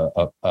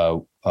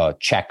a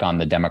check on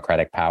the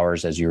democratic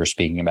powers, as you were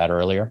speaking about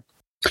earlier?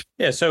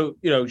 Yeah. So,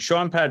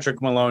 Sean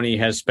Patrick Maloney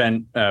has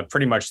spent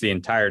pretty much the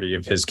entirety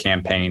of his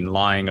campaign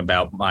lying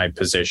about my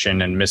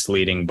position and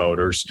misleading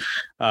voters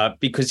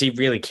because he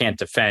really can't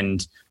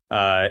defend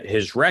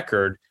his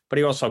record, but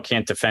he also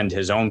can't defend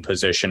his own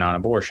position on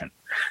abortion.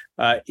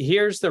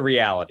 Here's the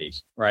reality,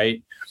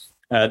 right?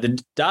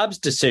 The Dobbs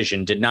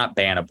decision did not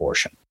ban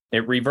abortion.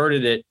 It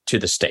reverted it to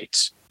the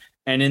states.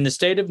 And in the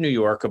state of New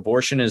York,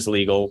 abortion is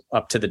legal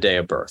up to the day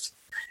of birth.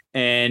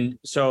 And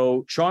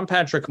so Sean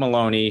Patrick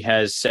Maloney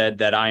has said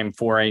that I am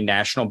for a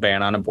national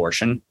ban on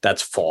abortion.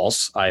 That's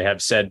false. I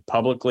have said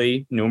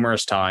publicly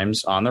numerous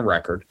times on the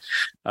record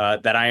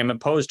that I am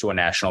opposed to a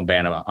national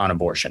ban on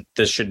abortion.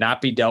 This should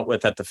not be dealt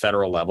with at the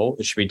federal level.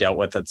 It should be dealt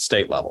with at the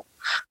state level.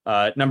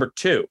 Number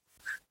two,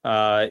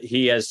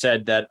 he has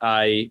said that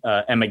I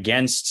am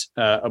against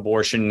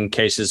abortion in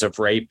cases of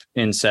rape,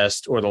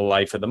 incest, or the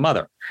life of the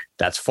mother.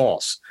 That's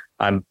false.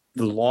 I'm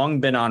long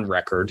been on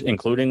record,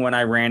 including when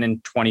I ran in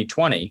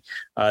 2020,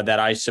 that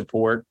I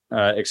support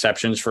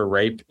exceptions for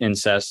rape,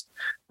 incest,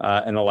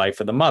 and the life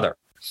of the mother.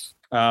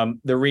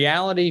 The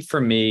reality for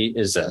me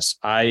is this.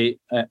 I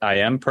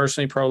am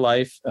personally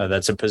pro-life.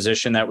 That's a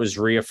position that was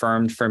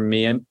reaffirmed for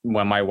me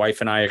when my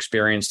wife and I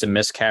experienced a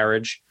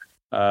miscarriage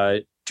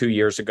 2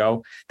 years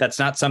ago. That's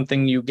not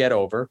something you get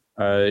over.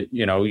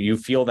 You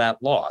feel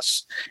that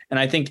loss. And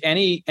I think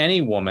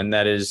any woman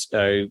that is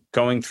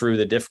going through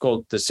the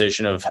difficult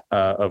decision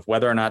of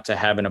whether or not to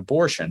have an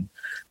abortion,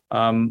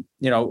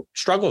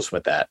 struggles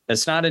with that.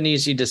 It's not an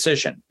easy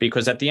decision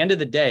because at the end of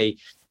the day,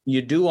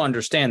 you do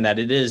understand that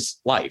it is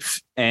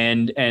life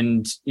and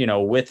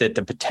with it,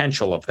 the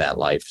potential of that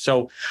life.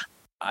 So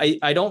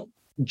I don't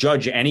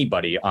judge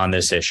anybody on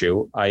this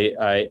issue.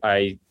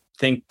 I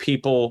think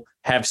people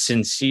have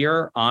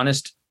sincere,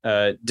 honest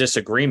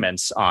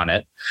disagreements on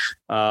it.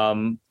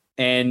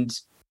 And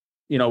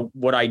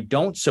what I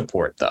don't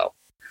support, though,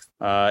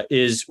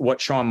 is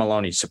what Sean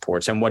Maloney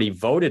supports and what he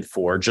voted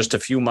for just a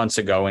few months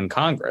ago in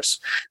Congress,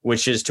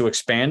 which is to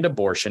expand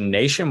abortion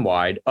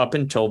nationwide up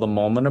until the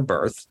moment of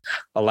birth,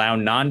 allow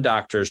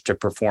non-doctors to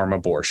perform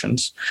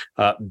abortions,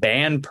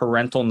 ban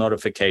parental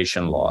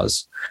notification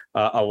laws,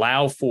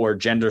 allow for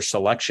gender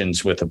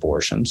selections with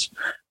abortions.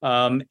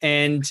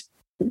 And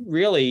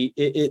really,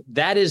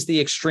 that is the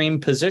extreme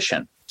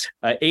position.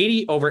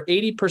 Over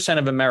 80%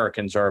 of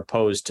Americans are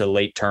opposed to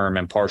late-term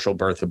and partial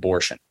birth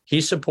abortion.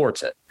 He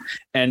supports it.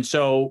 And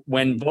so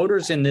when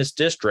voters in this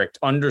district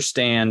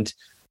understand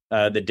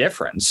the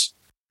difference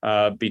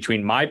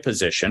between my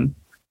position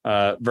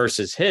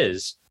versus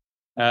his,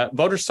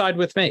 voters side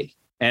with me.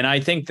 And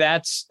I think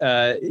that's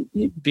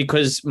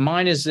because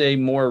mine is a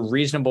more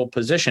reasonable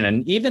position.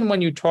 And even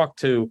when you talk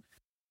to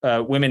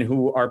women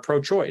who are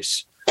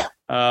pro-choice,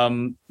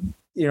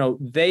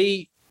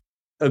 they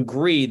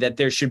agree that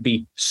there should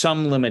be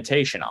some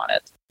limitation on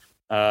it.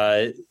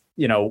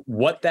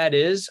 What that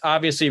is,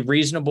 obviously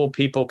reasonable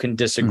people can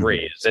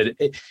disagree.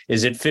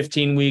 Is it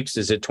 15 weeks?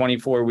 Is it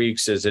 24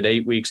 weeks? Is it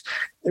 8 weeks?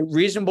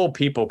 Reasonable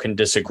people can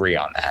disagree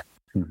on that.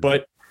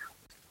 But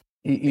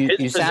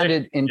you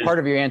sounded, in part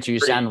of your answer, you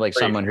sounded like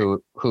someone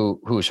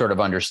who sort of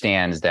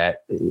understands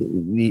that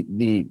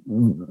the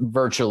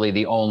virtually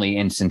the only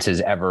instances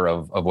ever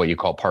of what you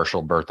call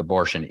partial birth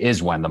abortion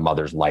is when the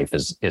mother's life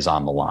is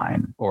on the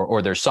line,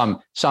 or there's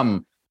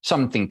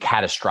something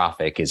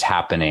catastrophic is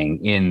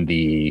happening in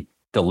the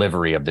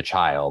delivery of the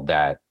child,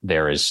 that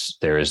there's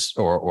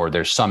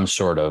some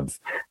sort of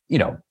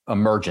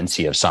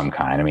emergency of some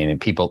kind. I mean,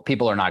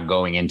 people are not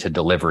going into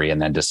delivery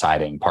and then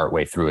deciding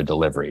partway through a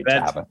delivery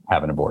to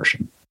have an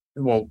abortion.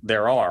 Well,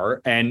 there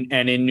are, and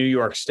in New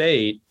York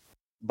State,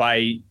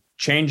 by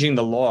changing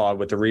the law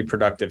with the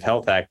Reproductive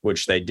Health Act,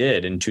 which they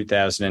did in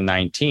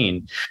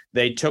 2019,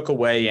 they took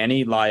away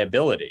any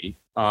liability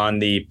on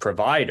the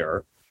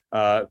provider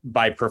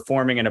by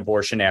performing an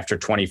abortion after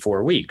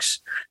 24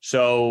 weeks.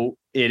 So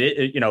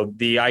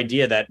the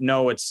idea that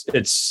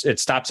it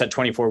stops at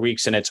 24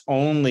 weeks and it's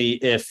only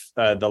if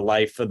the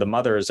life of the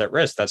mother is at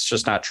risk, that's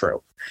just not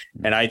true.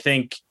 And I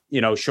think,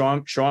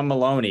 Sean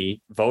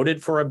Maloney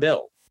voted for a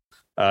bill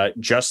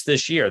just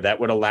this year that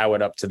would allow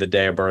it up to the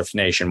day of birth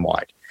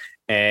nationwide.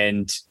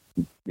 And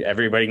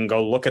everybody can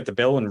go look at the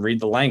bill and read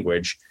the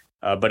language,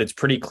 but it's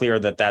pretty clear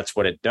that that's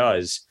what it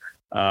does.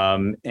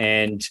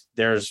 And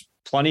there's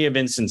plenty of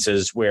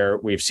instances where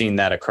we've seen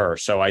that occur.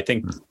 So I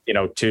think,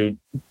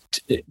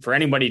 for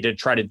anybody to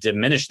try to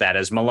diminish that,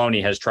 as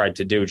Maloney has tried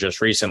to do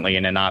just recently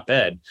in an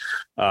op-ed,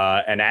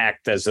 and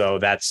act as though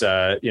that's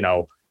a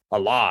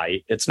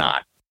lie, it's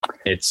not.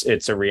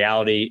 It's a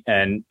reality.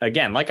 And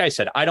again, like I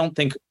said, I don't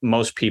think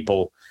most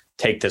people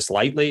take this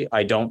lightly.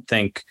 I don't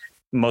think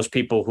most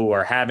people who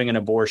are having an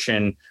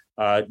abortion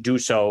do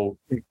so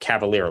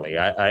cavalierly.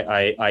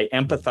 I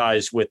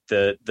empathize with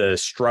the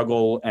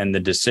struggle and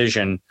the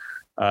decision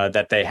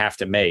that they have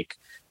to make.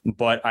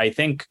 But I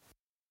think,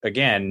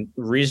 again,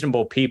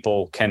 reasonable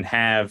people can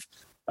have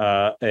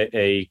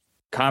a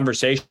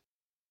conversation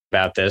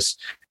about this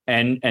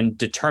and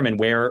determine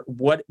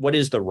what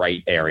is the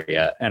right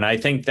area. And I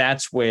think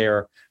that's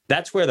where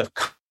the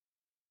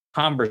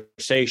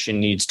conversation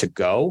needs to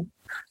go,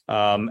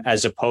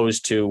 as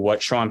opposed to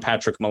what Sean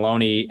Patrick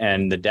Maloney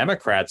and the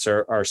Democrats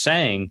are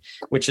saying,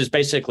 which is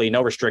basically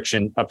no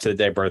restriction up to the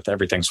day of birth.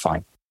 Everything's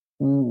fine.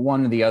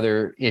 One of the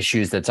other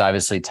issues that's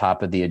obviously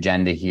top of the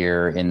agenda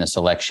here in this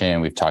election,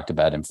 we've talked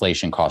about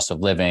inflation, cost of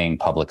living,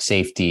 public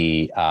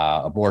safety,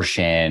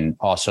 abortion,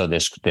 also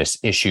this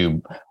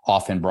issue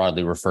often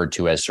broadly referred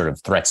to as sort of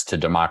threats to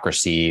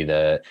democracy,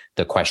 the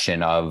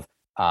question of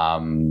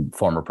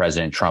former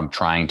President Trump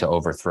trying to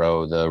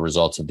overthrow the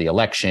results of the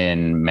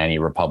election, many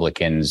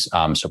Republicans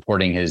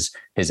supporting his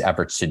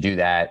efforts to do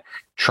that,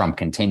 Trump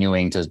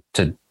continuing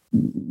to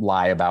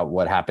lie about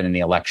what happened in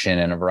the election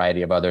and a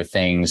variety of other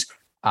things.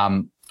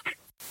 Would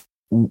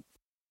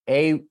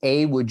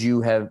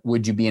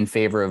you be in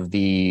favor of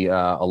the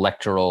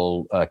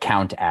Electoral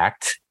Count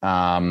Act?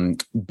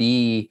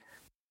 B,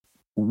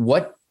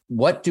 what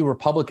do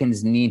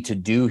Republicans need to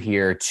do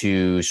here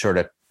to sort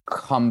of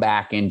come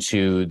back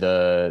into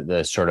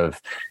the sort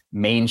of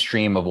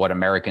mainstream of what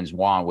Americans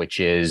want, which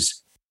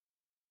is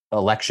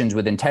elections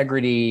with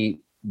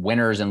integrity,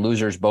 winners and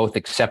losers both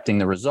accepting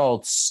the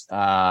results,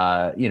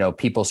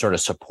 people sort of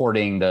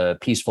supporting the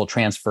peaceful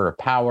transfer of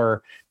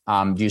power?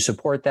 Do you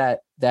support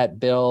that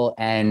bill?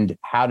 And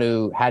how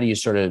do you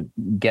sort of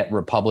get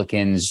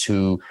Republicans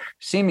who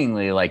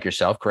seemingly, like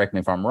yourself, correct me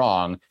if I'm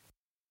wrong,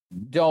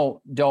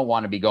 don't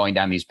want to be going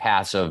down these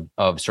paths of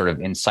sort of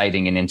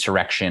inciting an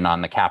insurrection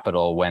on the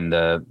Capitol when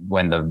the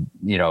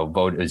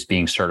vote is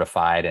being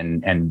certified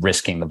and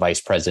risking the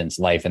vice president's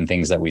life and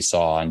things that we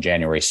saw on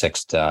January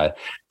 6th,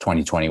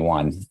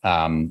 2021?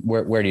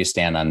 Where do you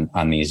stand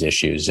on these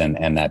issues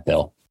and that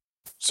bill?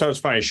 So it's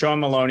funny. Sean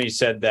Maloney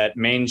said that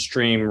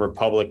mainstream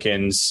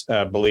Republicans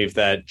believe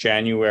that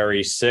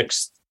January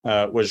 6th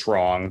was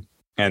wrong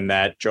and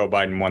that Joe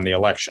Biden won the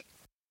election.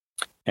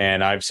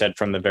 And I've said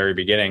from the very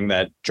beginning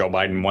that Joe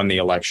Biden won the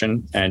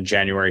election and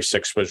January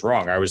 6th was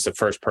wrong. I was the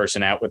first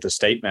person out with a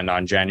statement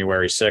on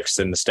January 6th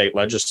in the state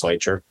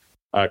legislature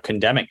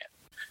condemning it.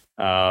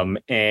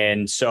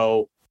 And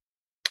so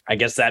I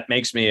guess that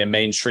makes me a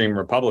mainstream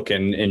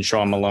Republican in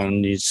Sean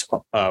Maloney's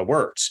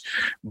words.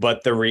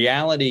 But the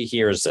reality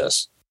here is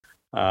this.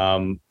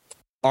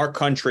 Our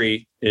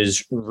country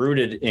is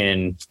rooted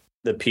in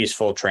the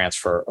peaceful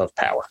transfer of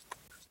power.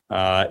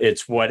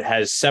 It's what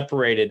has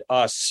separated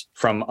us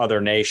from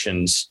other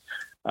nations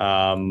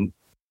when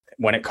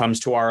it comes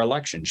to our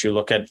elections. You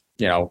look at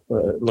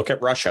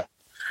Russia.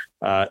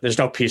 There's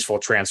no peaceful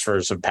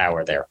transfers of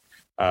power there.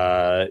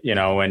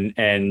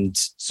 And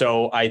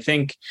so I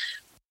think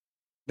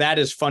that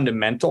is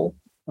fundamental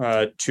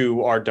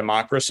to our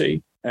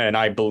democracy, and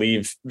I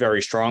believe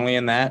very strongly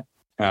in that.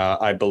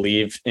 I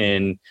believe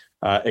in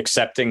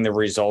accepting the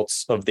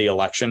results of the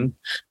election,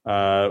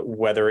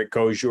 whether it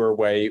goes your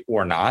way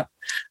or not.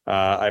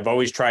 I've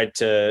always tried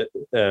to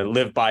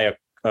live by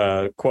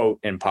a quote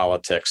in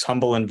politics: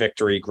 humble in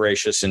victory,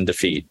 gracious in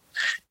defeat.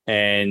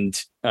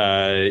 And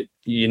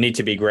you need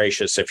to be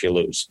gracious if you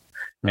lose.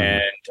 Mm-hmm.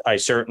 And I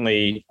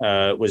certainly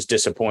was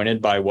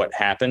disappointed by what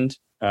happened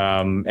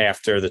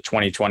after the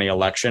 2020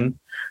 election,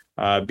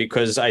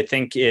 because I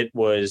think it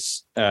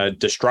was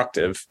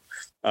destructive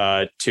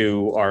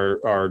to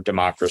our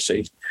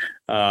democracy.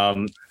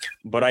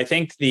 But I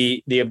think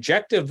the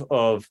objective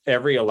of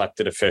every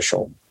elected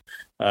official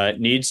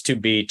needs to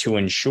be to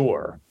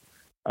ensure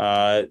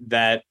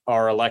that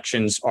our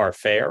elections are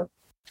fair,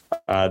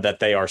 that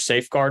they are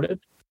safeguarded,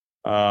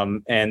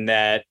 and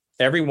that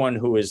everyone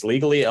who is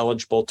legally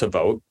eligible to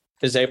vote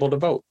is able to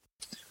vote.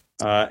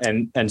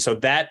 And so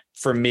that,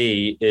 for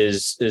me,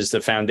 is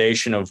the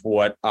foundation of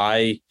what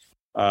I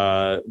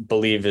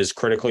believe is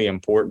critically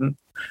important,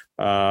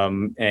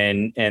 and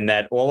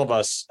that all of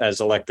us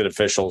as elected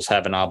officials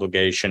have an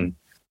obligation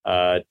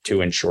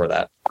to ensure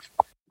that.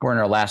 We're in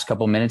our last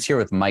couple minutes here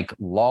with Mike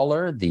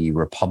Lawler, the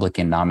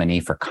Republican nominee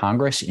for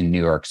Congress in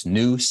New York's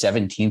new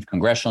 17th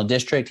congressional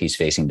district. He's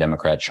facing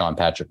Democrat Sean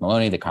Patrick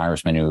Maloney, the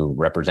congressman who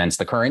represents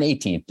the current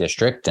 18th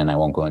district. And I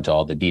won't go into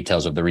all the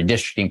details of the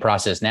redistricting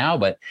process now,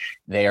 but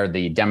they are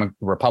the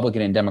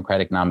Republican and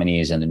Democratic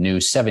nominees in the new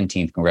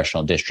 17th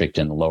congressional district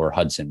in the lower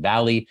Hudson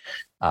Valley.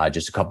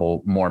 Just a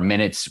couple more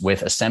minutes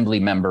with Assembly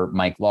member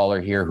Mike Lawler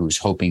here, who's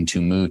hoping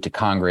to move to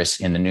Congress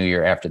in the new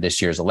year after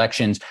this year's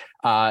elections.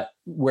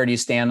 Where do you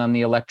stand on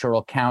the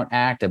Electoral Count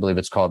Act? I believe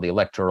it's called the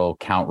Electoral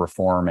Count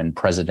Reform and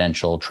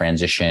Presidential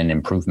Transition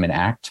Improvement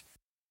Act.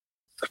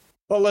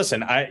 Well,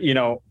 listen,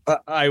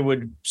 I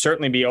would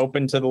certainly be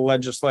open to the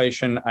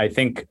legislation. I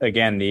think,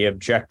 again, the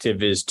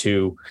objective is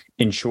to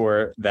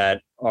ensure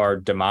that our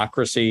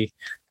democracy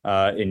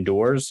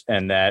endures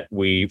and that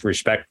we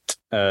respect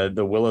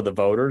the will of the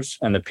voters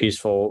and the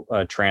peaceful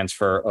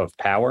transfer of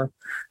power.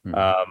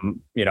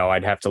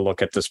 I'd have to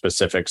look at the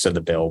specifics of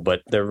the bill,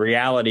 but the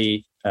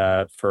reality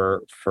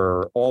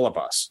for all of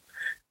us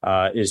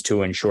is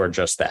to ensure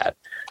just that.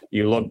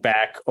 You look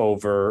back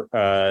over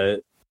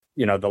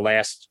the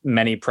last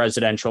many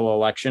presidential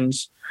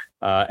elections,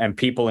 and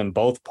people in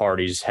both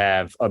parties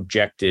have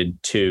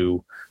objected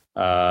to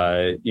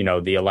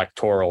the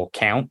electoral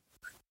count.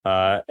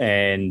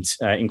 And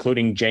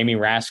including Jamie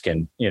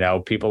Raskin,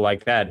 people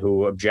like that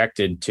who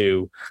objected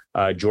to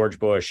George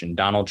Bush and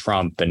Donald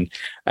Trump. And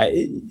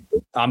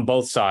on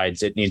both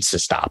sides, it needs to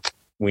stop.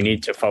 We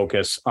need to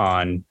focus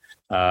on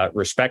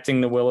respecting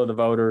the will of the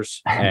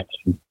voters and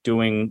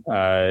doing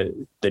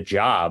the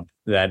job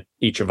that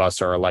each of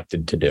us are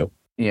elected to do.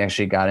 You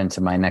actually got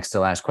into my next to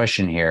last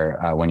question here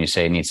when you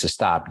say it needs to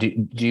stop.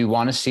 Do you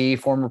want to see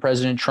former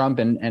President Trump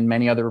and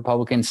many other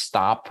Republicans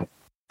stop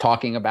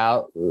talking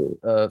about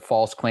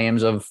false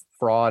claims of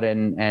fraud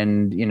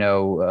and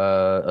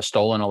a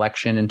stolen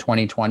election in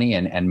 2020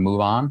 and move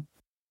on?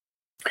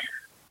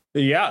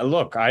 Yeah,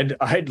 look,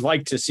 I'd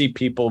like to see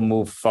people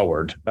move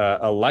forward.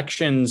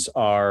 Elections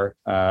are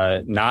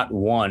not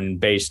won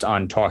based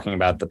on talking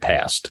about the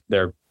past.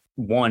 They're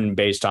won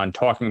based on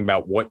talking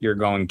about what you're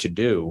going to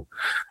do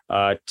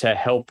to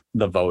help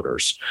the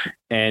voters.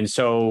 And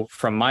so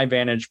from my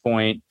vantage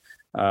point,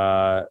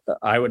 I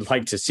would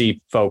like to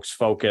see folks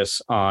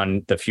focus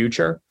on the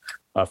future,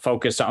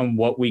 focus on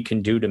what we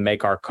can do to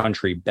make our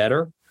country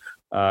better,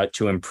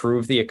 to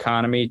improve the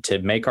economy, to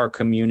make our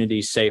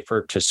communities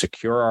safer, to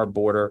secure our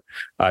border,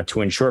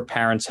 to ensure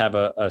parents have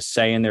a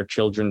say in their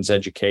children's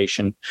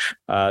education.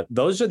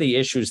 Those are the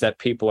issues that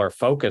people are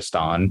focused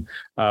on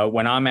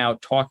when I'm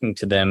out talking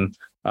to them,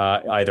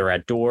 either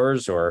at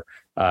doors or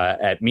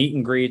at meet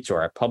and greets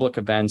or at public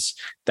events.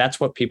 That's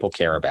what people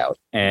care about.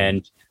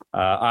 And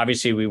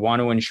obviously, we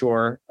want to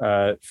ensure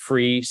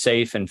free,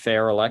 safe, and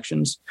fair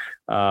elections,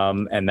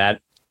 and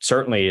that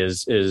certainly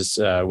is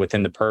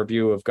within the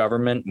purview of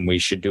government, and we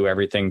should do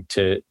everything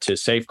to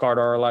safeguard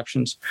our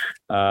elections.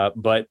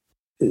 But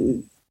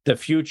the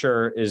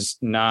future is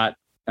not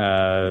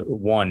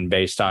one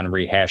based on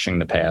rehashing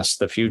the past.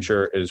 The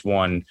future is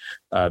one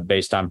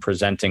based on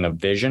presenting a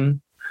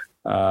vision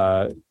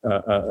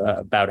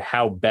about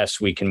how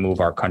best we can move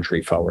our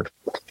country forward.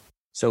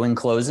 So in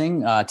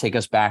closing, take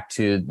us back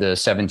to the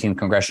 17th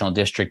congressional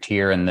district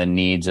here and the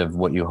needs of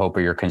what you hope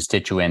are your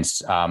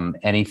constituents.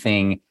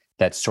 Anything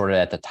that's sort of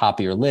at the top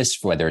of your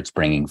list, whether it's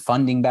bringing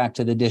funding back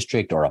to the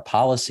district or a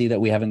policy that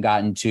we haven't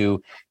gotten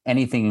to,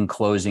 anything in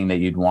closing that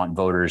you'd want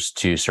voters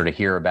to sort of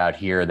hear about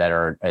here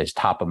that is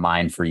top of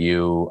mind for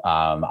you?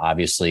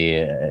 Obviously,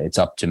 it's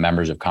up to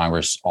members of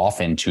Congress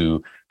often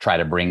to try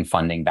to bring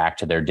funding back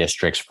to their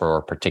districts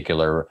for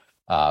particular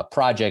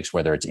projects,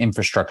 whether it's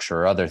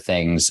infrastructure or other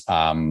things.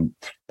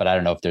 But I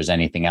don't know if there's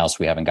anything else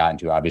we haven't gotten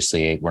to.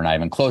 Obviously, we're not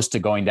even close to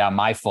going down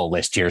my full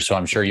list here. So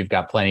I'm sure you've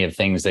got plenty of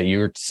things that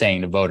you're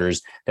saying to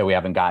voters that we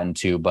haven't gotten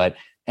to. But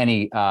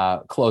any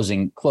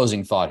closing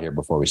thought here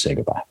before we say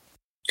goodbye?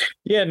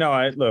 Yeah, no,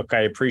 I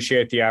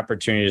appreciate the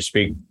opportunity to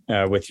speak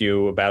with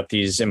you about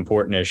these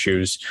important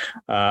issues.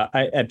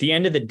 At the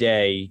end of the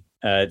day,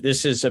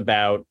 this is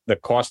about the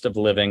cost of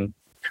living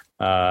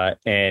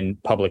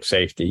and public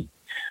safety.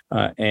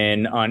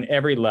 And on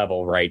every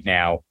level right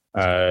now,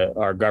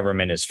 our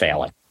government is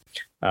failing.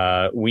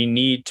 We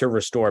need to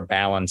restore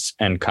balance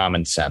and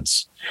common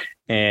sense,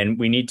 and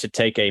we need to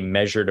take a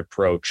measured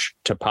approach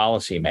to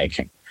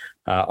policymaking.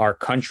 Our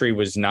country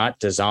was not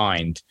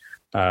designed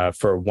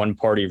for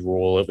one-party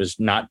rule. It was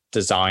not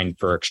designed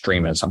for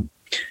extremism.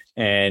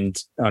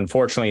 And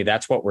unfortunately,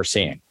 that's what we're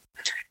seeing.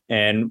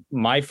 And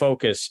my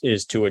focus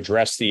is to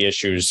address the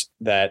issues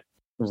that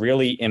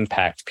really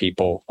impact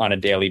people on a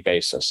daily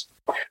basis.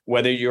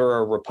 Whether you're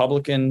a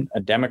Republican,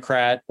 a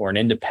Democrat, or an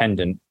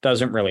independent,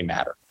 doesn't really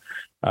matter.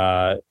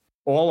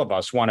 All of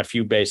us want a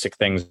few basic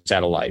things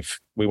out of life.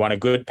 We want a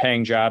good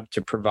paying job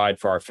to provide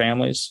for our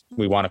families.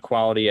 We want a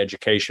quality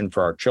education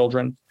for our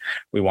children.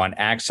 We want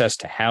access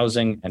to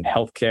housing and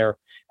healthcare,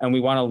 and we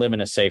want to live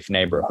in a safe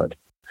neighborhood.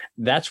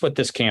 that's what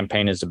this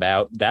campaign is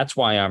about. That's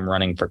why I'm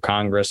running for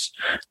Congress.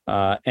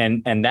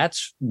 And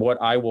that's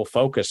what I will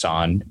focus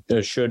on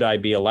should I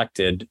be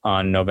elected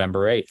on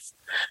November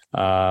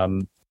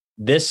 8th.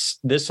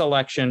 This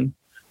election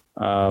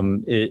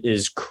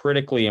is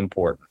critically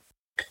important.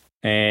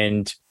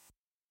 And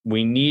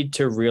we need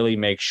to really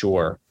make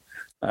sure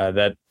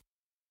that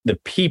the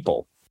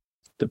people,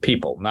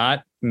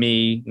 not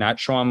me, not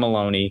Sean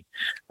Maloney,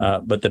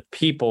 but the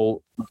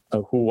people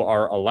who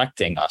are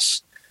electing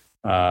us,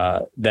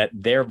 that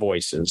their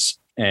voices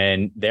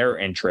and their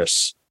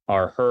interests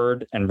are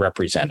heard and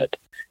represented.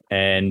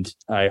 And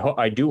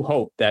I do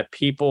hope that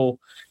people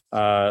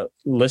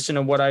listen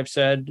to what I've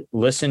said,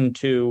 listen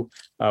to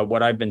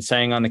what I've been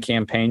saying on the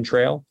campaign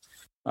trail,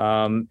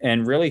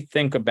 and really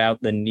think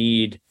about the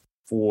need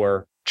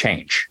for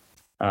change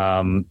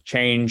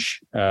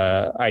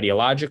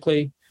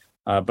ideologically,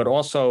 but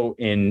also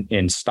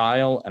in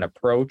style and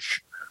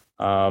approach.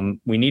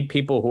 We need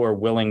people who are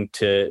willing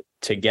to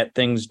get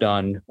things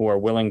done, who are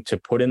willing to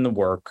put in the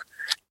work,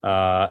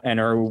 and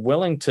are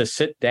willing to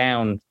sit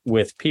down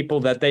with people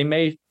that they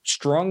may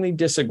strongly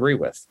disagree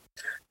with,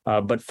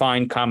 but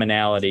find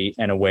commonality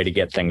and a way to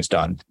get things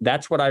done.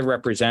 That's what I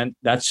represent.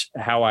 That's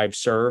how I've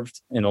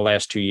served in the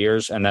last 2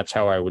 years, and that's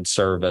how I would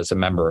serve as a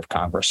member of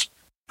Congress.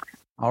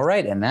 All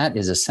right. And that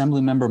is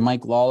Assemblymember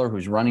Mike Lawler,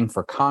 who's running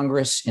for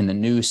Congress in the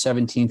new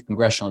 17th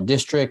Congressional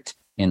District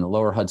in the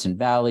Lower Hudson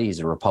Valley. He's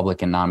a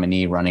Republican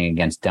nominee running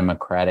against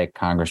Democratic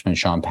Congressman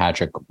Sean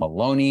Patrick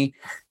Maloney.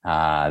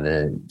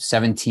 The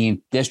 17th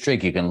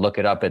District, you can look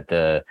it up at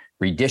the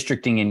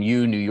Redistricting in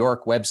You New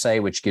York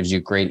website, which gives you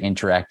a great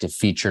interactive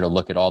feature to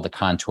look at all the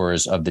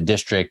contours of the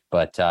district.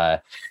 But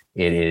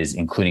it is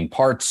including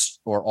parts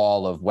or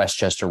all of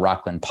Westchester,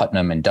 Rockland,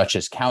 Putnam, and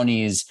Dutchess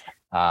counties.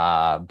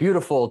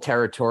 Beautiful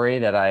territory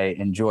that I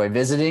enjoy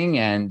visiting.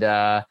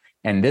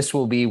 And this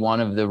will be one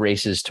of the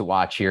races to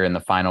watch here in the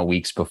final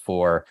weeks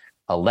before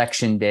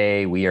Election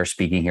Day. We are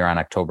speaking here on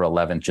October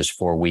 11th, just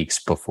 4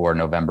 weeks before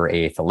November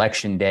 8th,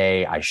 Election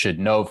Day. I should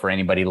know for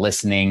anybody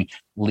listening,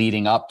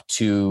 leading up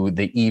to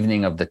the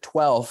evening of the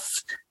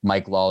 12th,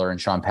 Mike Lawler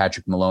and Sean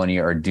Patrick Maloney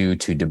are due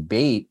to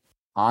debate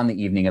on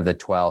the evening of the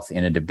 12th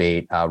in a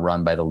debate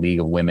run by the League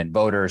of Women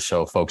Voters.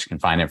 So folks can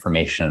find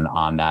information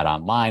on that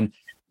online.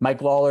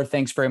 Mike Lawler,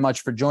 thanks very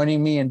much for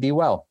joining me, and be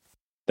well.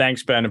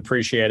 Thanks, Ben.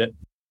 Appreciate it.